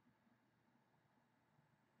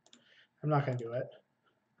 I'm not going to do it.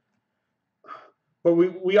 But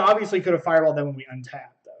we obviously could have fireballed them when we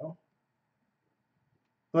untapped though.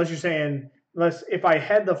 Unless you're saying, if I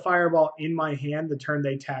had the fireball in my hand the turn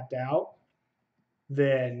they tapped out,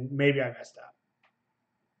 then maybe I messed up.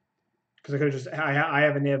 Because I could have just, I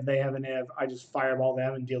have a Niv, they have a Niv, I just fireball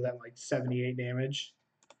them and deal them like 78 damage.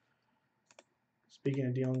 Speaking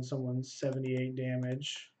of dealing someone 78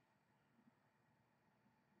 damage.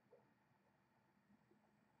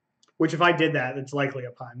 Which if I did that, it's likely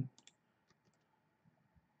a pun.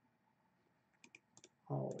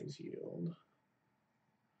 Always yield.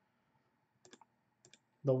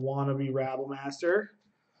 The wannabe Rabble Master.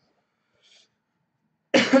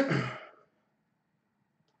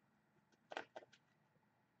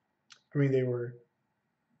 I mean, they were...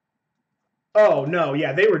 Oh, no,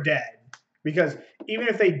 yeah, they were dead. Because even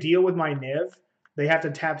if they deal with my Niv, they have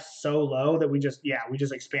to tap so low that we just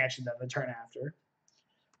expansion them the turn after.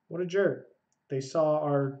 What a jerk. They saw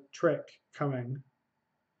our trick coming.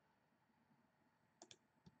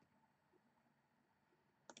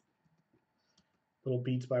 Little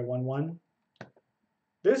beats by 1/1.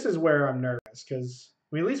 This is where I'm nervous, because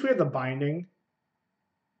I mean, at least we have the binding.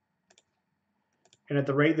 And at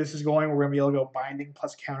the rate this is going, we're going to be able to go binding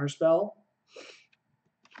plus counterspell.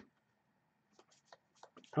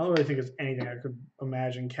 I don't really think there's anything I could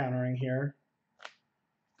imagine countering here.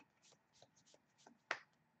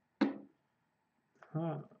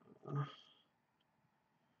 Huh.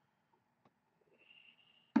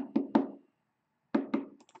 I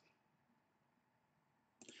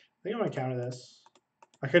think I'm going to counter this.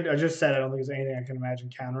 I just said I don't think there's anything I can imagine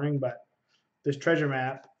countering, but this treasure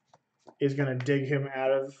map is going to dig him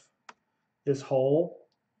out of this hole.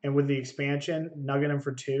 And with the expansion, nugget him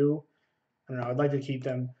for 2. I don't know. I'd like to keep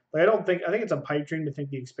them. Like I think it's a pipe dream to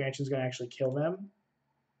think the expansion is going to actually kill them.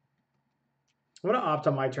 I'm going to opt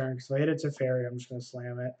on my turn because if I hit a Teferi, I'm just going to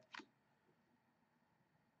slam it.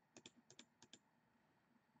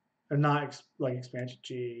 Or not like expansion.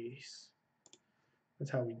 Jeez.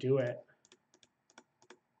 That's how we do it.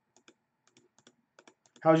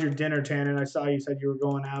 How's your dinner, Tannen? I saw you said you were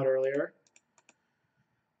going out earlier.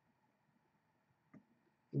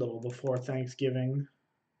 A little before Thanksgiving.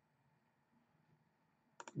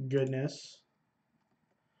 Goodness.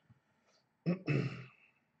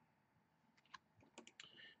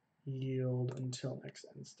 Yield until next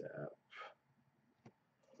end step.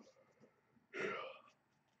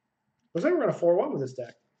 Looks like we're going to 4-1 with this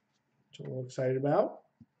deck, which I'm a little excited about.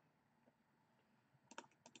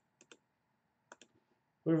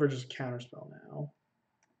 Looking for just counterspell now.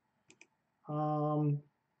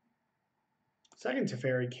 Second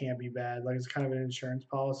Teferi can't be bad. Like, it's kind of an insurance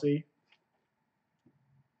policy.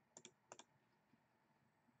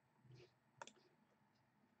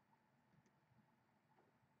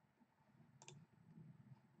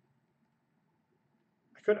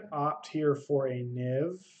 I could opt here for a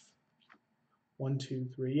Niv. 1, 2,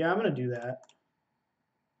 3. Yeah, I'm going to do that.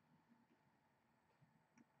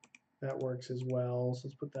 That works as well. So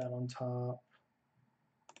let's put that on top.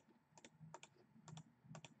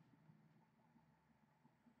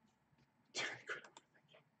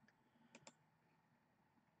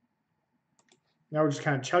 Now we're just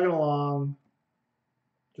kind of chugging along.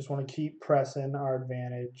 Just want to keep pressing our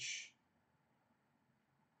advantage.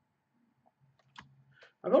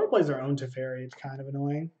 My opponent plays their own Teferi. It's kind of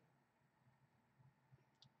annoying.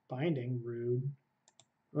 Binding, rude.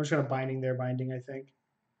 I'm just going to binding their binding, I think.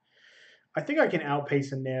 I think I can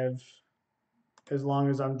outpace a Niv as long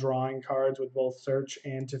as I'm drawing cards with both Search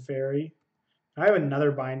and Teferi. I have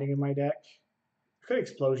another binding in my deck. I could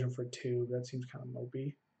Explosion for 2, but that seems kind of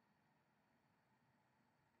mopey.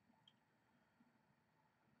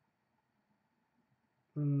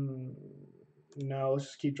 No, let's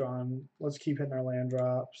just keep drawing. Let's keep hitting our land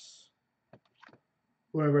drops.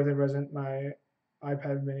 Lunar Birthday Present, my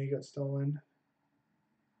iPad mini got stolen.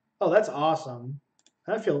 Oh, that's awesome.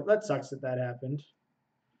 That sucks that happened.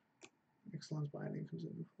 Ixalan's binding comes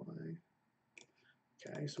into play.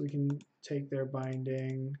 Okay, so we can take their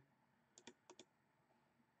binding.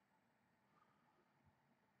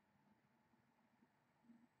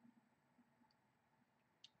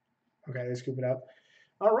 Okay, they scoop it up.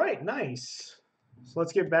 All right, nice. So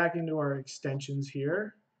let's get back into our extensions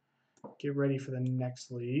here. Get ready for the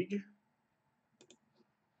next league.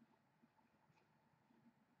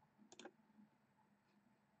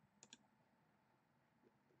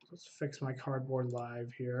 Let's fix my cardboard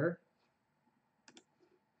live here.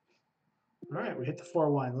 All right, we hit the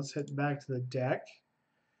 4-1. Let's hit back to the deck.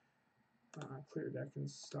 Clear deck and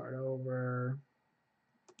start over.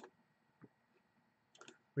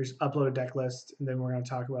 We just upload a deck list, and then we're going to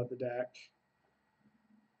talk about the deck.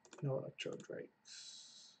 No Electro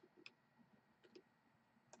Drakes.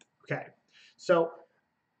 Okay, so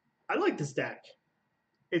I like this deck.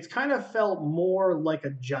 It's kind of felt more like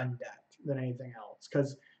a Jund deck than anything else,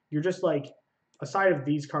 because you're just like, aside of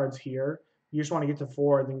these cards here, you just want to get to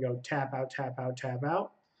 4 and then go tap out, tap out, tap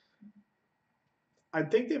out. I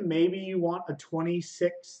think that maybe you want a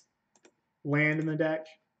 26 land in the deck.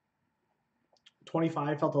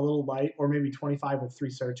 25 felt a little light, or maybe 25 with 3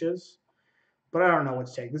 searches. But I don't know what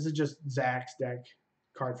to take. This is just Zach's deck,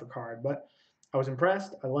 card for card. But I was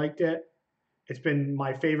impressed. I liked it. It's been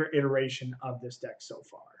my favorite iteration of this deck so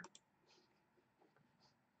far.